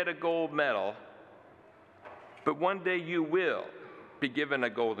not get a gold medal, but one day you will be given a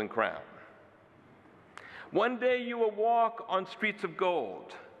golden crown. One day you will walk on streets of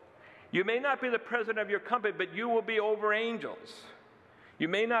gold. You may not be the president of your company, but you will be over angels. You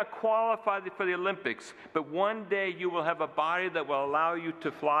may not qualify for the Olympics, but one day you will have a body that will allow you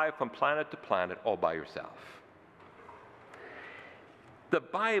to fly from planet to planet all by yourself. The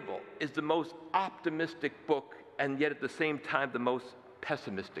Bible is the most optimistic book, and yet at the same time the most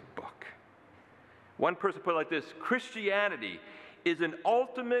pessimistic book. One person put it like this: Christianity is an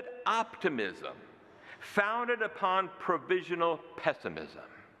ultimate optimism founded upon provisional pessimism.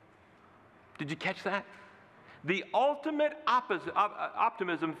 Did you catch that? The ultimate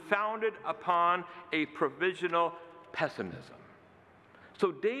optimism founded upon a provisional pessimism.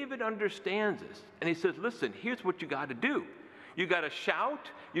 So David understands this, and he says, listen, here's what you got to do. You got to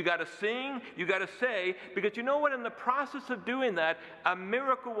shout, you got to sing, you got to say, because you know what? In the process of doing that, a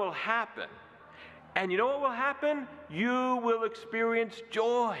miracle will happen. And you know what will happen? You will experience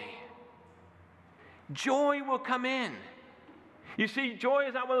joy. Joy will come in. You see, joy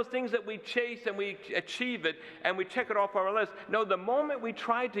is not one of those things that we chase and we achieve it and we check it off our list. No, the moment we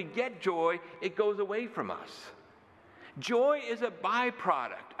try to get joy, it goes away from us. Joy is a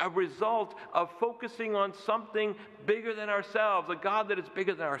byproduct, a result of focusing on something bigger than ourselves, a God that is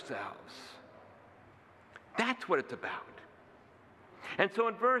bigger than ourselves. That's what it's about. And so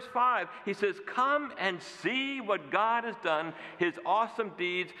in verse 5, he says, come and see what God has done, his awesome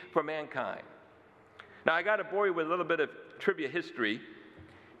deeds for mankind. Now, I got to bore you with a little bit of trivia history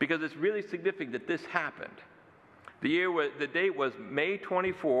because it's really significant that this happened. The date was May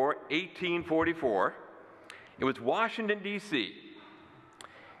 24, 1844. It was Washington, D.C.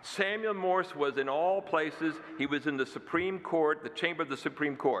 Samuel Morse was in all places. He was in the Supreme Court, the chamber of the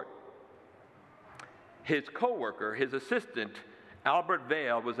Supreme Court. His co-worker, his assistant, Albert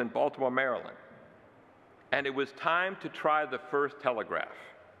Vail, was in Baltimore, Maryland. And it was time to try the first telegraph.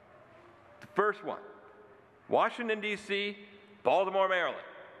 The first one. Washington, D.C., Baltimore, Maryland.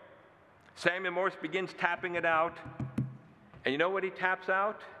 Samuel Morse begins tapping it out. And you know what he taps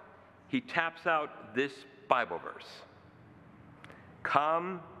out? He taps out this Bible verse.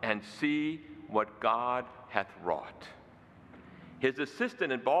 Come and see what God hath wrought. His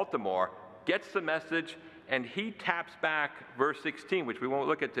assistant in Baltimore gets the message and he taps back verse 16, which we won't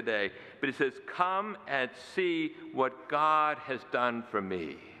look at today, but he says, come and see what God has done for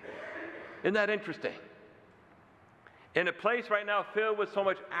me. Isn't that interesting? In a place right now filled with so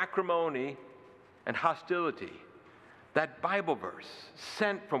much acrimony and hostility, that Bible verse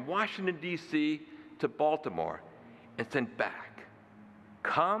sent from Washington, D.C. to Baltimore and sent back.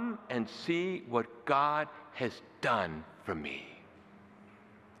 Come and see what God has done for me.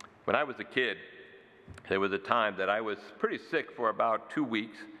 When I was a kid, there was a time that I was pretty sick for about 2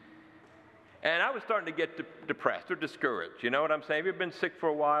 weeks, and I was starting to get depressed or discouraged. You know what I'm saying? Have you been sick for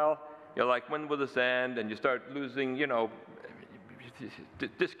a while? You're like, when will this end? And you start losing,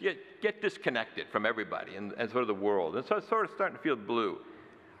 get disconnected from everybody and sort of the world. And so I was sort of starting to feel blue.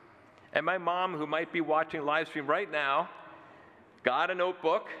 And my mom, who might be watching live stream right now, got a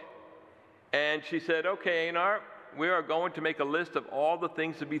notebook, and she said, okay, Einar, we are going to make a list of all the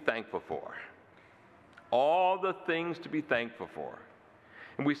things to be thankful for. All the things to be thankful for.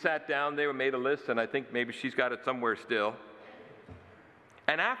 And we sat down there and made a list, and I think maybe she's got it somewhere still.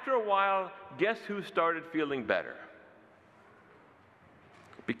 And after a while, guess who started feeling better?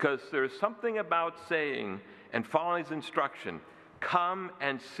 Because there's something about saying and following his instruction, come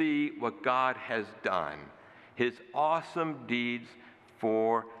and see what God has done, his awesome deeds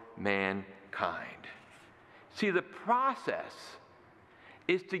for mankind. See, the process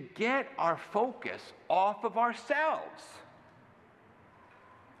is to get our focus off of ourselves.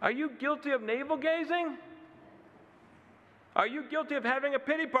 Are you guilty of navel gazing? Are you guilty of having a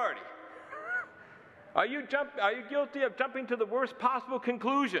pity party? Are you guilty of jumping to the worst possible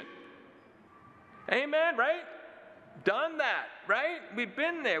conclusion? Amen, right? Done that, right? We've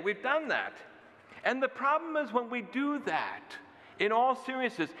been there, we've done that. And the problem is when we do that, in all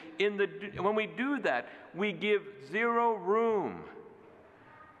seriousness, when we do that, we give zero room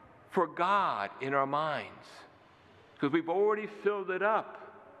for God in our minds. Because we've already filled it up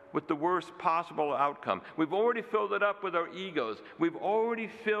with the worst possible outcome. We've already filled it up with our egos. We've already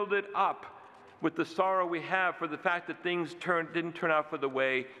filled it up with the sorrow we have for the fact that things didn't turn out for the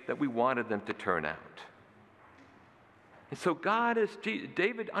way that we wanted them to turn out. And so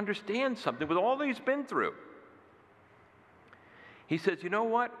David understands something with all that he's been through. He says, you know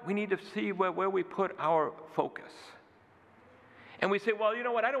what? We need to see where we put our focus. And we say, well, you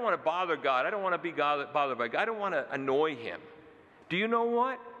know what? I don't want to bother God. I don't want to be bothered by God. I don't want to annoy him. Do you know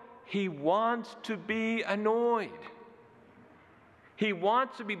what? He wants to be annoyed. He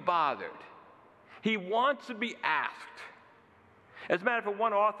wants to be bothered. He wants to be asked. As a matter of fact,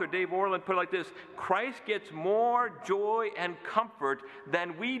 one author, Dave Orland, put it like this: Christ gets more joy and comfort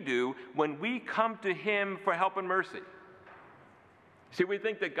than we do when we come to him for help and mercy. See, we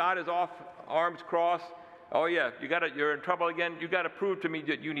think that God is off, arms crossed. Oh yeah, you're in trouble again. You got to prove to me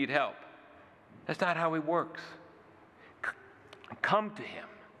that you need help. That's not how he works. Come to him.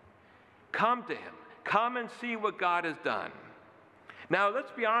 Come to him. Come and see what God has done. Now,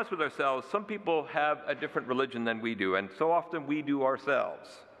 let's be honest with ourselves. Some people have a different religion than we do, and so often we do ourselves.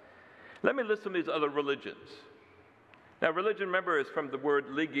 Let me list some of these other religions. Now, religion, remember, is from the word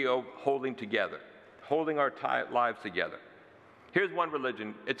legio, holding together, holding our lives together. Here's one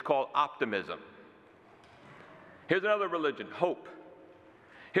religion. It's called optimism. Here's another religion, hope.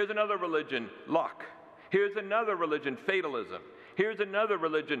 Here's another religion, luck. Here's another religion, fatalism. Here's another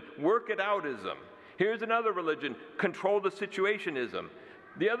religion, work it outism. Here's another religion, control the situationism.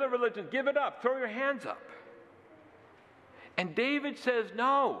 The other religion, give it up, throw your hands up. And David says,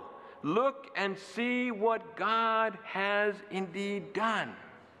 no, look and see what God has indeed done.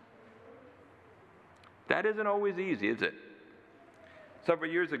 That isn't always easy, is it? Several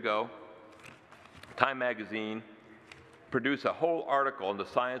years ago, Time magazine produced a whole article on the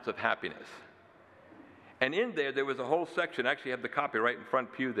science of happiness. And in there was a whole section, actually I have the copy right in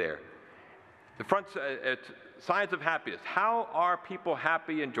front pew there. The front, science of happiness. How are people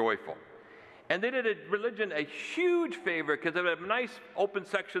happy and joyful? And they did religion a huge favor because they had a nice open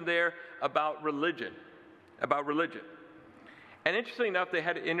section there about religion. And interestingly enough, they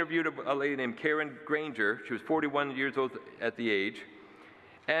had interviewed a lady named Karen Granger. She was 41 years old at the age.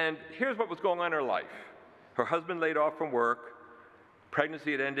 And here's what was going on in her life. Her husband laid off from work.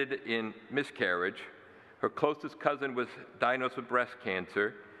 Pregnancy had ended in miscarriage. Her closest cousin was diagnosed with breast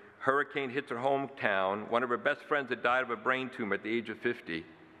cancer. Hurricane hits her hometown. One of her best friends had died of a brain tumor at the age of 50.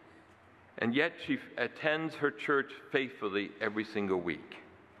 And yet she attends her church faithfully every single week.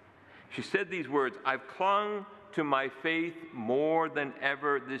 She said these words, I've clung to my faith more than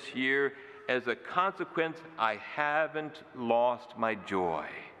ever this year. As a consequence, I haven't lost my joy.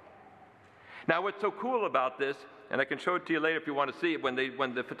 Now, what's so cool about this And I can show it to you later if you want to see it. When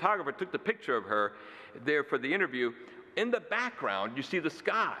the photographer took the picture of her there for the interview, in the background you see the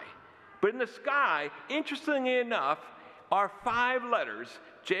sky. But in the sky, interestingly enough, are 5 letters,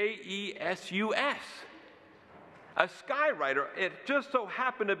 J-E-S-U-S. A skywriter, it just so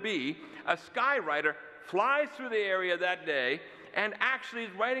happened to be a skywriter, flies through the area that day and actually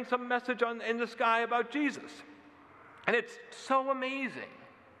is writing some message in the sky about Jesus. And it's so amazing.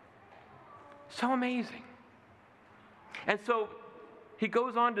 So amazing. And so he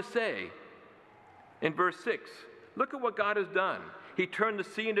goes on to say in verse 6, look at what God has done. He turned the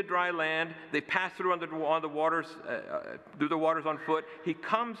sea into dry land. They passed through through the waters on foot. He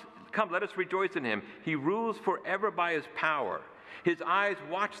comes, let us rejoice in him. He rules forever by his power. His eyes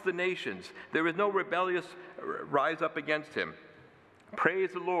watch the nations. There is no rebellious rise up against him.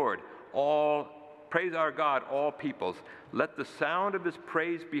 Praise the Lord, praise our God, all peoples. Let the sound of his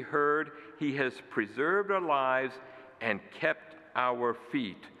praise be heard. He has preserved our lives and kept our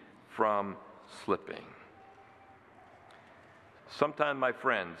feet from slipping. Sometimes, my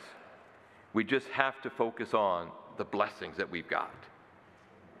friends, we just have to focus on the blessings that we've got.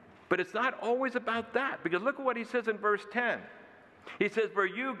 But it's not always about that, because look at what he says in verse 10. He says, for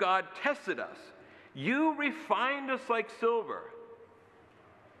you, God, tested us. You refined us like silver.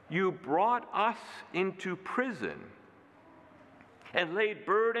 You brought us into prison and laid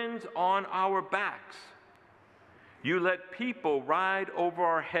burdens on our backs. You let people ride over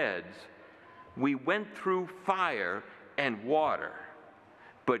our heads. We went through fire and water,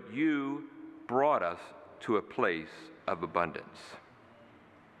 but you brought us to a place of abundance.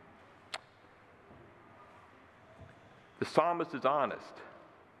 The psalmist is honest.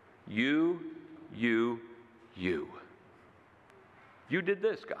 You did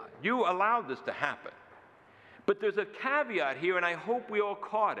this, God. You allowed this to happen. But there's a caveat here, and I hope we all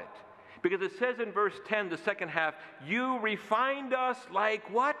caught it. Because it says in verse 10, the second half, you refined us like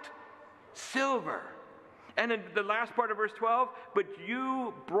what? Silver. And in the last part of verse 12, but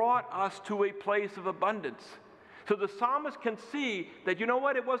you brought us to a place of abundance. So the psalmist can see that, you know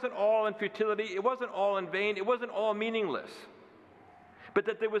what, it wasn't all in futility, it wasn't all in vain, it wasn't all meaningless. But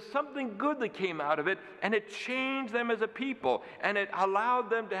that there was something good that came out of it, and it changed them as a people, and it allowed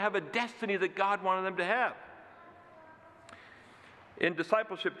them to have a destiny that God wanted them to have. In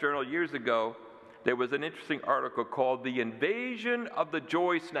Discipleship Journal years ago, there was an interesting article called The Invasion of the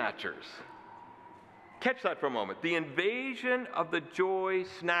Joy Snatchers. Catch that for a moment. The invasion of the joy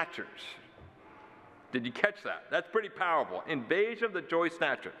snatchers. Did you catch that? That's pretty powerful. Invasion of the joy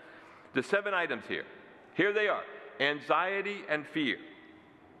snatcher. The 7 items here. Here they are. Anxiety and fear.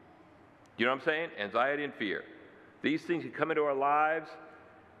 You know what I'm saying? Anxiety and fear. These things can come into our lives,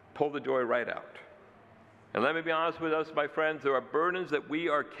 pull the joy right out. And let me be honest with us, my friends, there are burdens that we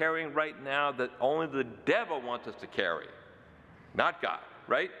are carrying right now that only the devil wants us to carry. Not God,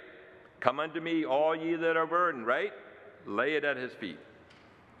 right? Come unto me, all ye that are burdened, right? Lay it at his feet.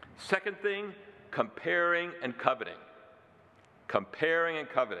 Second thing, comparing and coveting. Comparing and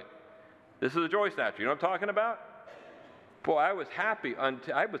coveting. This is a joy snatcher. You know what I'm talking about? Boy, I was happy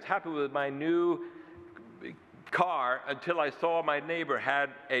with my new car until I saw my neighbor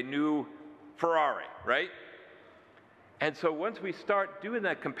had a new Ferrari, right? And so once we start doing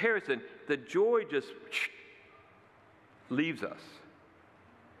that comparison, the joy just leaves us.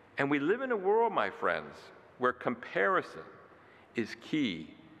 And we live in a world, my friends, where comparison is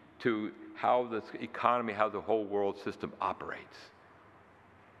key to how this economy, how the whole world system operates.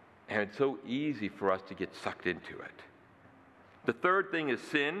 And it's so easy for us to get sucked into it. The third thing is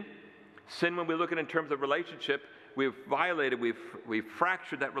sin. Sin, when we look at it in terms of relationship, we've violated, we've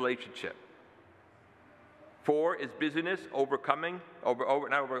fractured that relationship. 4 is busyness, overcommitment.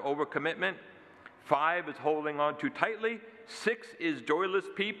 5 is holding on too tightly. 6 is joyless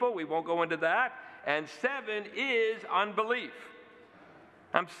people. We won't go into that. And 7 is unbelief.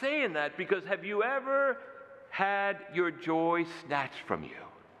 I'm saying that because have you ever had your joy snatched from you?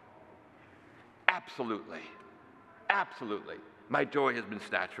 Absolutely. Absolutely. My joy has been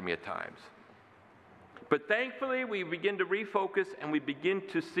snatched from me at times. But thankfully, we begin to refocus and we begin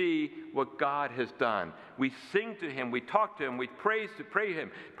to see what God has done. We sing to him, we talk to him, we pray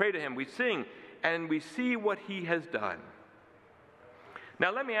to him, we sing, and we see what he has done.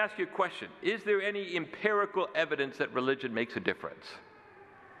 Now, let me ask you a question. Is there any empirical evidence that religion makes a difference?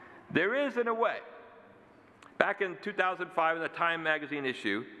 There is, in a way. Back in 2005, in the Time magazine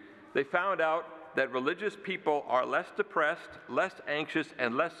issue, they found out that religious people are less depressed, less anxious,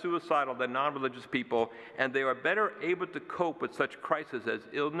 and less suicidal than non-religious people, and they are better able to cope with such crises as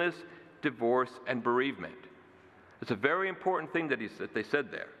illness, divorce, and bereavement. It's a very important thing that they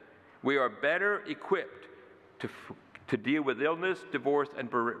said there. We are better equipped to deal with illness, divorce, and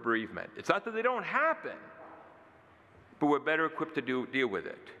bereavement. It's not that they don't happen, but we're better equipped to deal with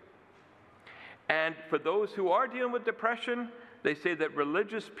it. And for those who are dealing with depression, they say that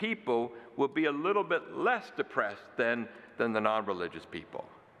religious people will be a little bit less depressed than the non-religious people.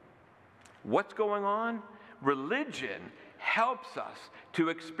 What's going on? Religion helps us to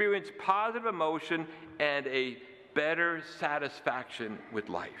experience positive emotion and a better satisfaction with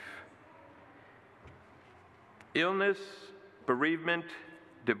life. Illness, bereavement,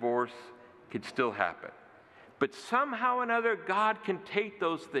 divorce can still happen. But somehow or another, God can take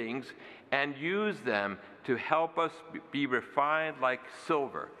those things and use them to help us be refined like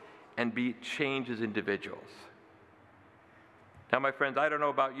silver and be changed as individuals. Now, my friends, I don't know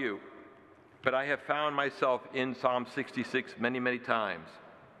about you, but I have found myself in Psalm 66 many, many times.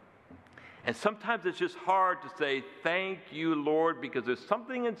 And sometimes it's just hard to say, thank you, Lord, because there's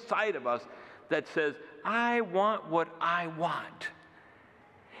something inside of us that says, I want what I want.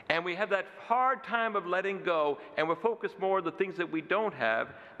 And we have that hard time of letting go, and we're focused more on the things that we don't have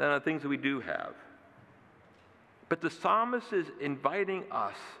than on the things that we do have. But the psalmist is inviting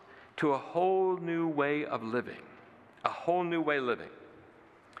us to a whole new way of living, a whole new way of living.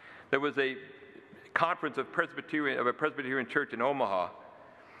 There was a conference of a Presbyterian church in Omaha,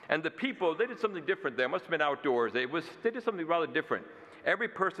 and the people, they did something different there. It must have been outdoors. They did something rather different. Every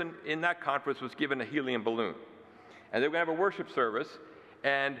person in that conference was given a helium balloon. And they were going to have a worship service.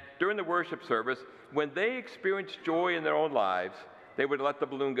 And during the worship service, when they experienced joy in their own lives, they would let the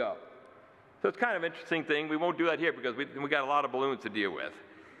balloon go. So it's kind of an interesting thing. We won't do that here because we got a lot of balloons to deal with.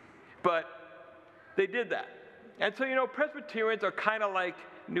 But they did that. And so, Presbyterians are kind of like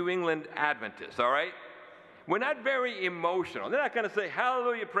New England Adventists, all right? We're not very emotional. They're not going to say,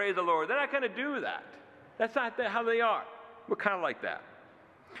 hallelujah, praise the Lord. They're not going to do that. That's not how they are. We're kind of like that.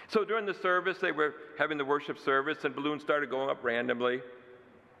 So during the service, they were having the worship service, and balloons started going up randomly.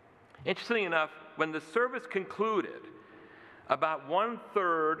 Interestingly enough, when the service concluded, about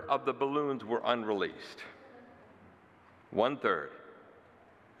 1/3 of the balloons were unreleased. 1/3.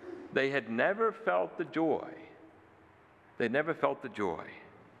 They had never felt the joy. They never felt the joy.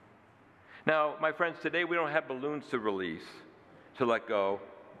 Now, my friends, today we don't have balloons to release, to let go.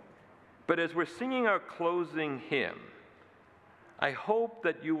 But as we're singing our closing hymn, I hope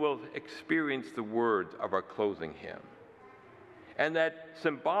that you will experience the words of our closing hymn, and that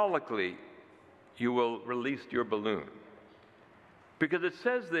symbolically you will release your balloon. Because it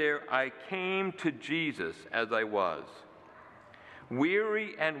says there, I came to Jesus as I was,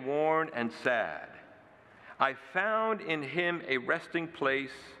 weary and worn and sad. I found in him a resting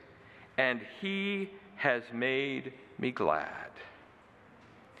place, and he has made me glad.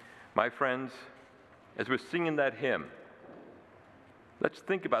 My friends, as we're singing that hymn, let's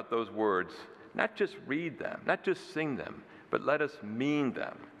think about those words. Not just read them, not just sing them, but let us mean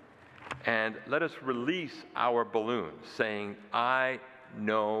them. And let us release our balloons, saying, I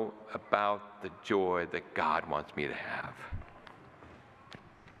know about the joy that God wants me to have.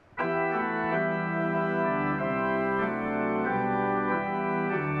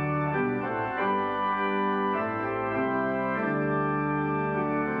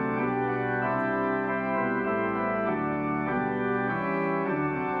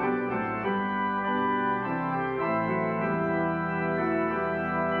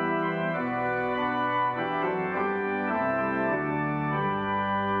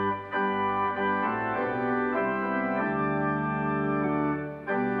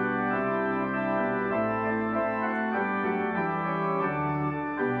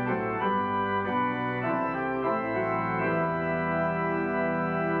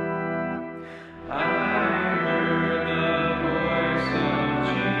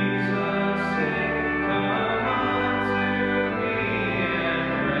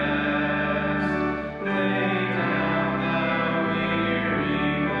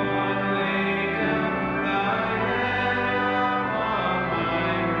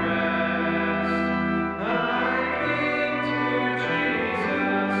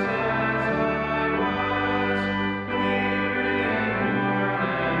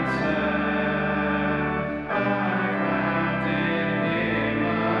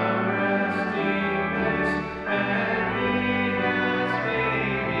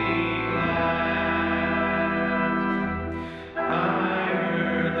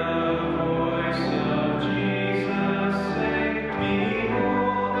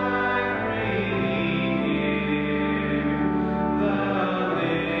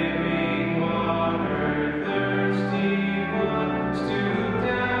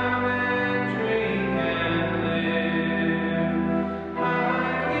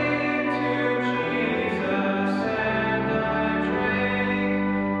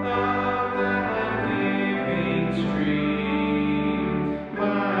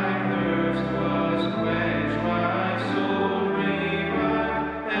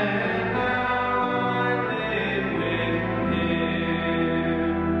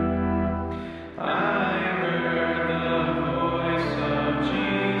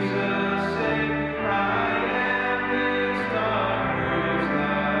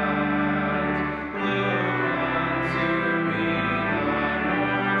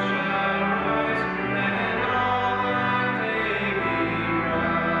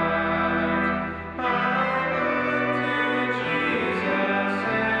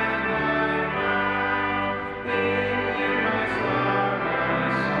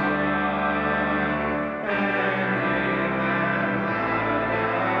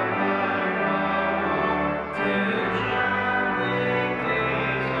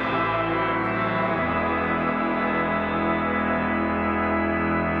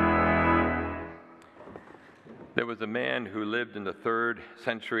 There was a man who lived in the 3rd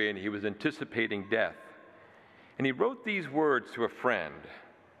century, and he was anticipating death. And he wrote these words to a friend.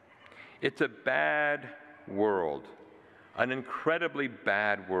 It's a bad world, an incredibly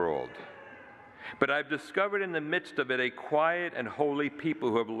bad world. But I've discovered in the midst of it a quiet and holy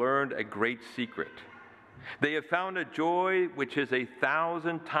people who have learned a great secret. They have found a joy which is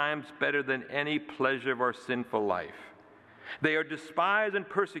 1,000 times better than any pleasure of our sinful life. They are despised and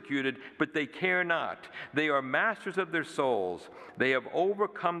persecuted, but they care not. They are masters of their souls. They have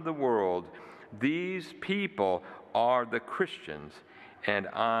overcome the world. These people are the Christians, and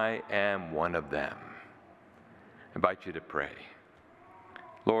I am one of them. I invite you to pray.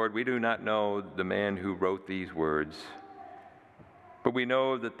 Lord, we do not know the man who wrote these words, but we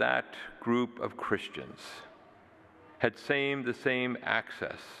know that that group of Christians had the same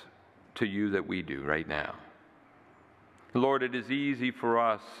access to you that we do right now. Lord, it is easy for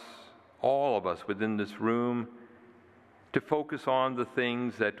us, all of us within this room, to focus on the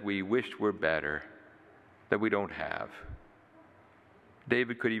things that we wished were better, that we don't have.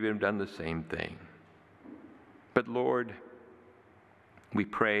 David could even have done the same thing. But Lord, we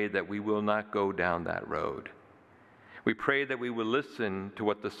pray that we will not go down that road. We pray that we will listen to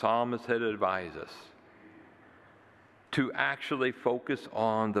what the psalmist had advised us, to actually focus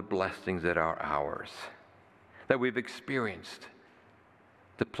on the blessings that are ours, that we've experienced,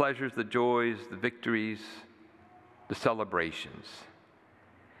 the pleasures, the joys, the victories, the celebrations.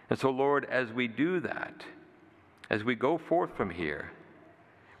 And so, Lord, as we do that, as we go forth from here,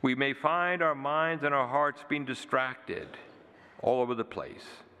 we may find our minds and our hearts being distracted all over the place.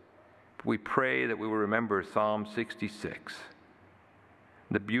 We pray that we will remember Psalm 66,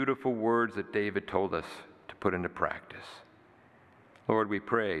 the beautiful words that David told us to put into practice. Lord, we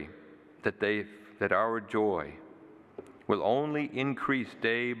pray that our joy will only increase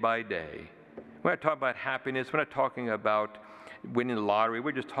day by day. We're not talking about happiness. We're not talking about winning the lottery.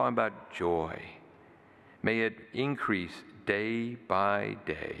 We're just talking about joy. May it increase day by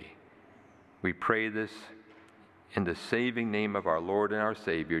day. We pray this in the saving name of our Lord and our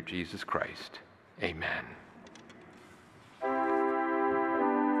Savior, Jesus Christ. Amen.